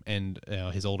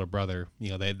his older brother,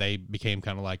 they became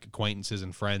kind of like acquaintances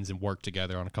and friends and worked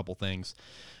together on a couple things.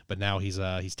 But now he's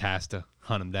tasked to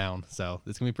hunt him down, so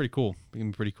it's gonna be pretty cool.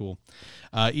 Eden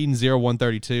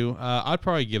 0132. I'd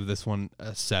probably give this one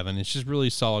a 7. It's just really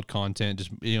solid content. Just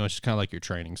it's just kind of like your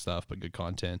training stuff, but good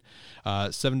content.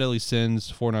 7 Deadly Sins,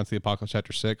 4 Nights of the Apocalypse,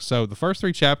 chapter 6. So the first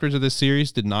 3 chapters of this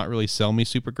series did not really sell me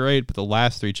super great, but the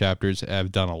last 3 chapters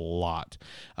have done a lot.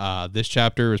 This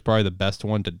chapter is probably the best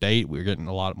one to date. We're getting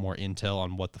a lot more intel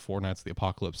on what the 4 Nights of the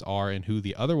Apocalypse are and who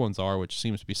the other ones are, which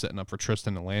seems to be setting up for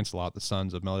Tristan and Lancelot, the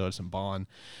sons of Meliodas and Bon.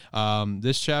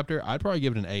 This chapter, I'd probably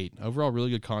give it an 8. Overall, really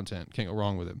good content. Can't go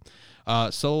wrong with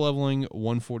it. Solo Leveling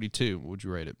 142. What would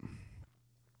you rate it?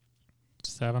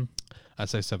 7. I'd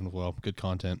say 7 as well. Good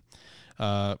content.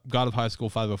 God of High School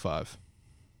 505.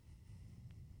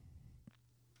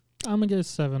 I'm going to give it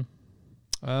 7.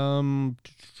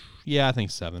 Yeah, I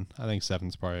think 7. I think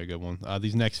 7's probably a good one.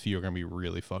 These next few are going to be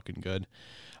really fucking good.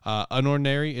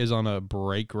 Unordinary is on a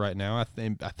break right now. I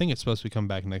think it's supposed to be coming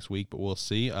back next week, but we'll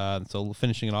see. So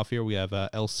finishing it off here, we have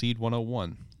El Cid 101.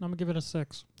 I'm going to give it a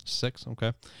 6. 6,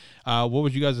 okay. What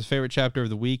was you guys' favorite chapter of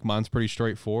the week? Mine's pretty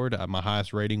straightforward. My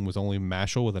highest rating was only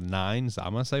Mashal with a 9. So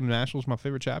I'm going to say Mashal's my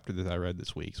favorite chapter that I read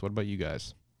this week. So what about you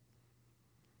guys?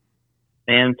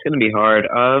 Man, it's going to be hard.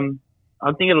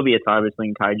 I think it'll be a tie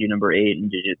between Kaiju number 8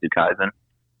 and Jujutsu Kaisen.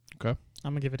 Okay.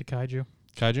 I'm going to give it to Kaiju.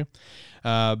 Kaiju?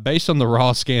 Based on the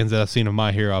raw scans that I've seen of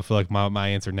My Hero, I feel like my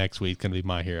answer next week is going to be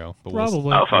My Hero. But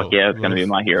probably. Oh, fuck yeah. It's going to be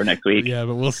My Hero next week. Yeah,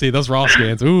 but we'll see. Those raw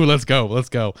scans. Ooh, let's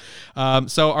go.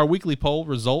 So our weekly poll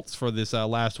results for this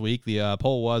last week. The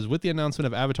poll was, with the announcement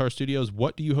of Avatar Studios,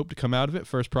 what do you hope to come out of it?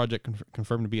 First project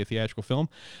confirmed to be a theatrical film.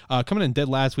 Coming in dead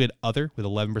last, we had Other with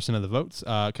 11% of the votes.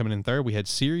 Coming in third, we had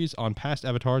Series on past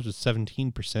Avatars with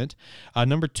 17%.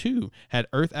 Number 2 had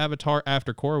Earth Avatar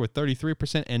After Korra with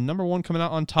 33%. And number 1 coming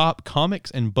out on top,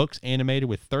 Comics and Books Animated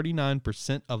with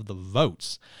 39% of the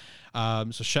votes.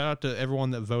 So shout out to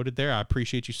everyone that voted there. I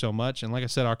appreciate you so much. And like I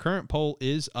said, our current poll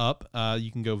is up.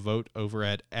 You can go vote over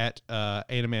at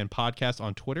Animan Podcast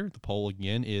on Twitter. The poll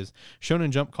again is Shonen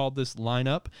Jump called this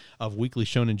lineup of Weekly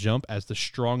Shonen Jump as the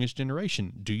strongest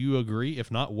generation. Do you agree? If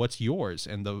not, what's yours?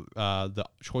 And the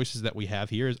choices that we have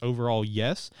here is overall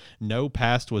yes, no,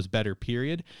 past was better,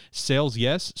 period. Sales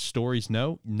yes, stories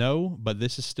no, but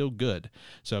this is still good.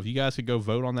 So if you guys could go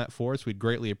vote on that for us, we'd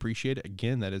greatly appreciate it.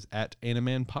 Again, that is at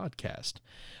Animan Podcast.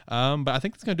 But I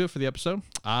think that's going to do it for the episode.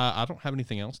 I don't have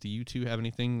anything else. Do you two have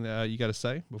anything you got to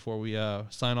say before we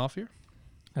sign off here?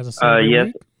 As I said, yes.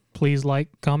 week, please like,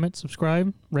 comment,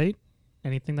 subscribe, rate,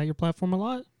 anything that your platform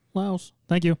allows.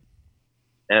 Thank you.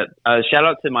 Shout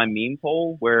out to my meme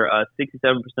poll where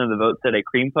 67% of the votes said a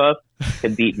cream puff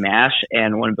could beat MASH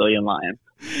and 1 billion lions.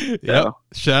 So. Yep.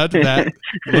 Shout out to that.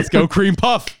 Let's go cream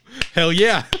puff. Hell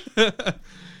yeah.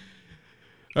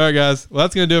 All right, guys. Well,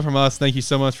 that's going to do it from us. Thank you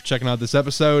so much for checking out this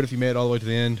episode. If you made it all the way to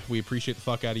the end, we appreciate the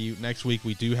fuck out of you. Next week,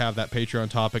 we do have that Patreon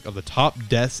topic of the top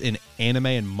deaths in anime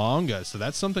and manga. So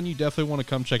that's something you definitely want to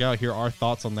come check out. Hear our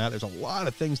thoughts on that. There's a lot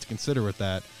of things to consider with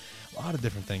that. A lot of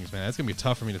different things, man. It's going to be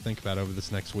tough for me to think about over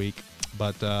this next week.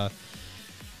 But,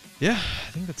 yeah,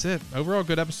 I think that's it. Overall,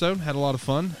 good episode. Had a lot of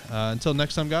fun. Until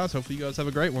next time, guys, hopefully you guys have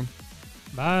a great one.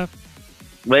 Bye.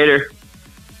 Later.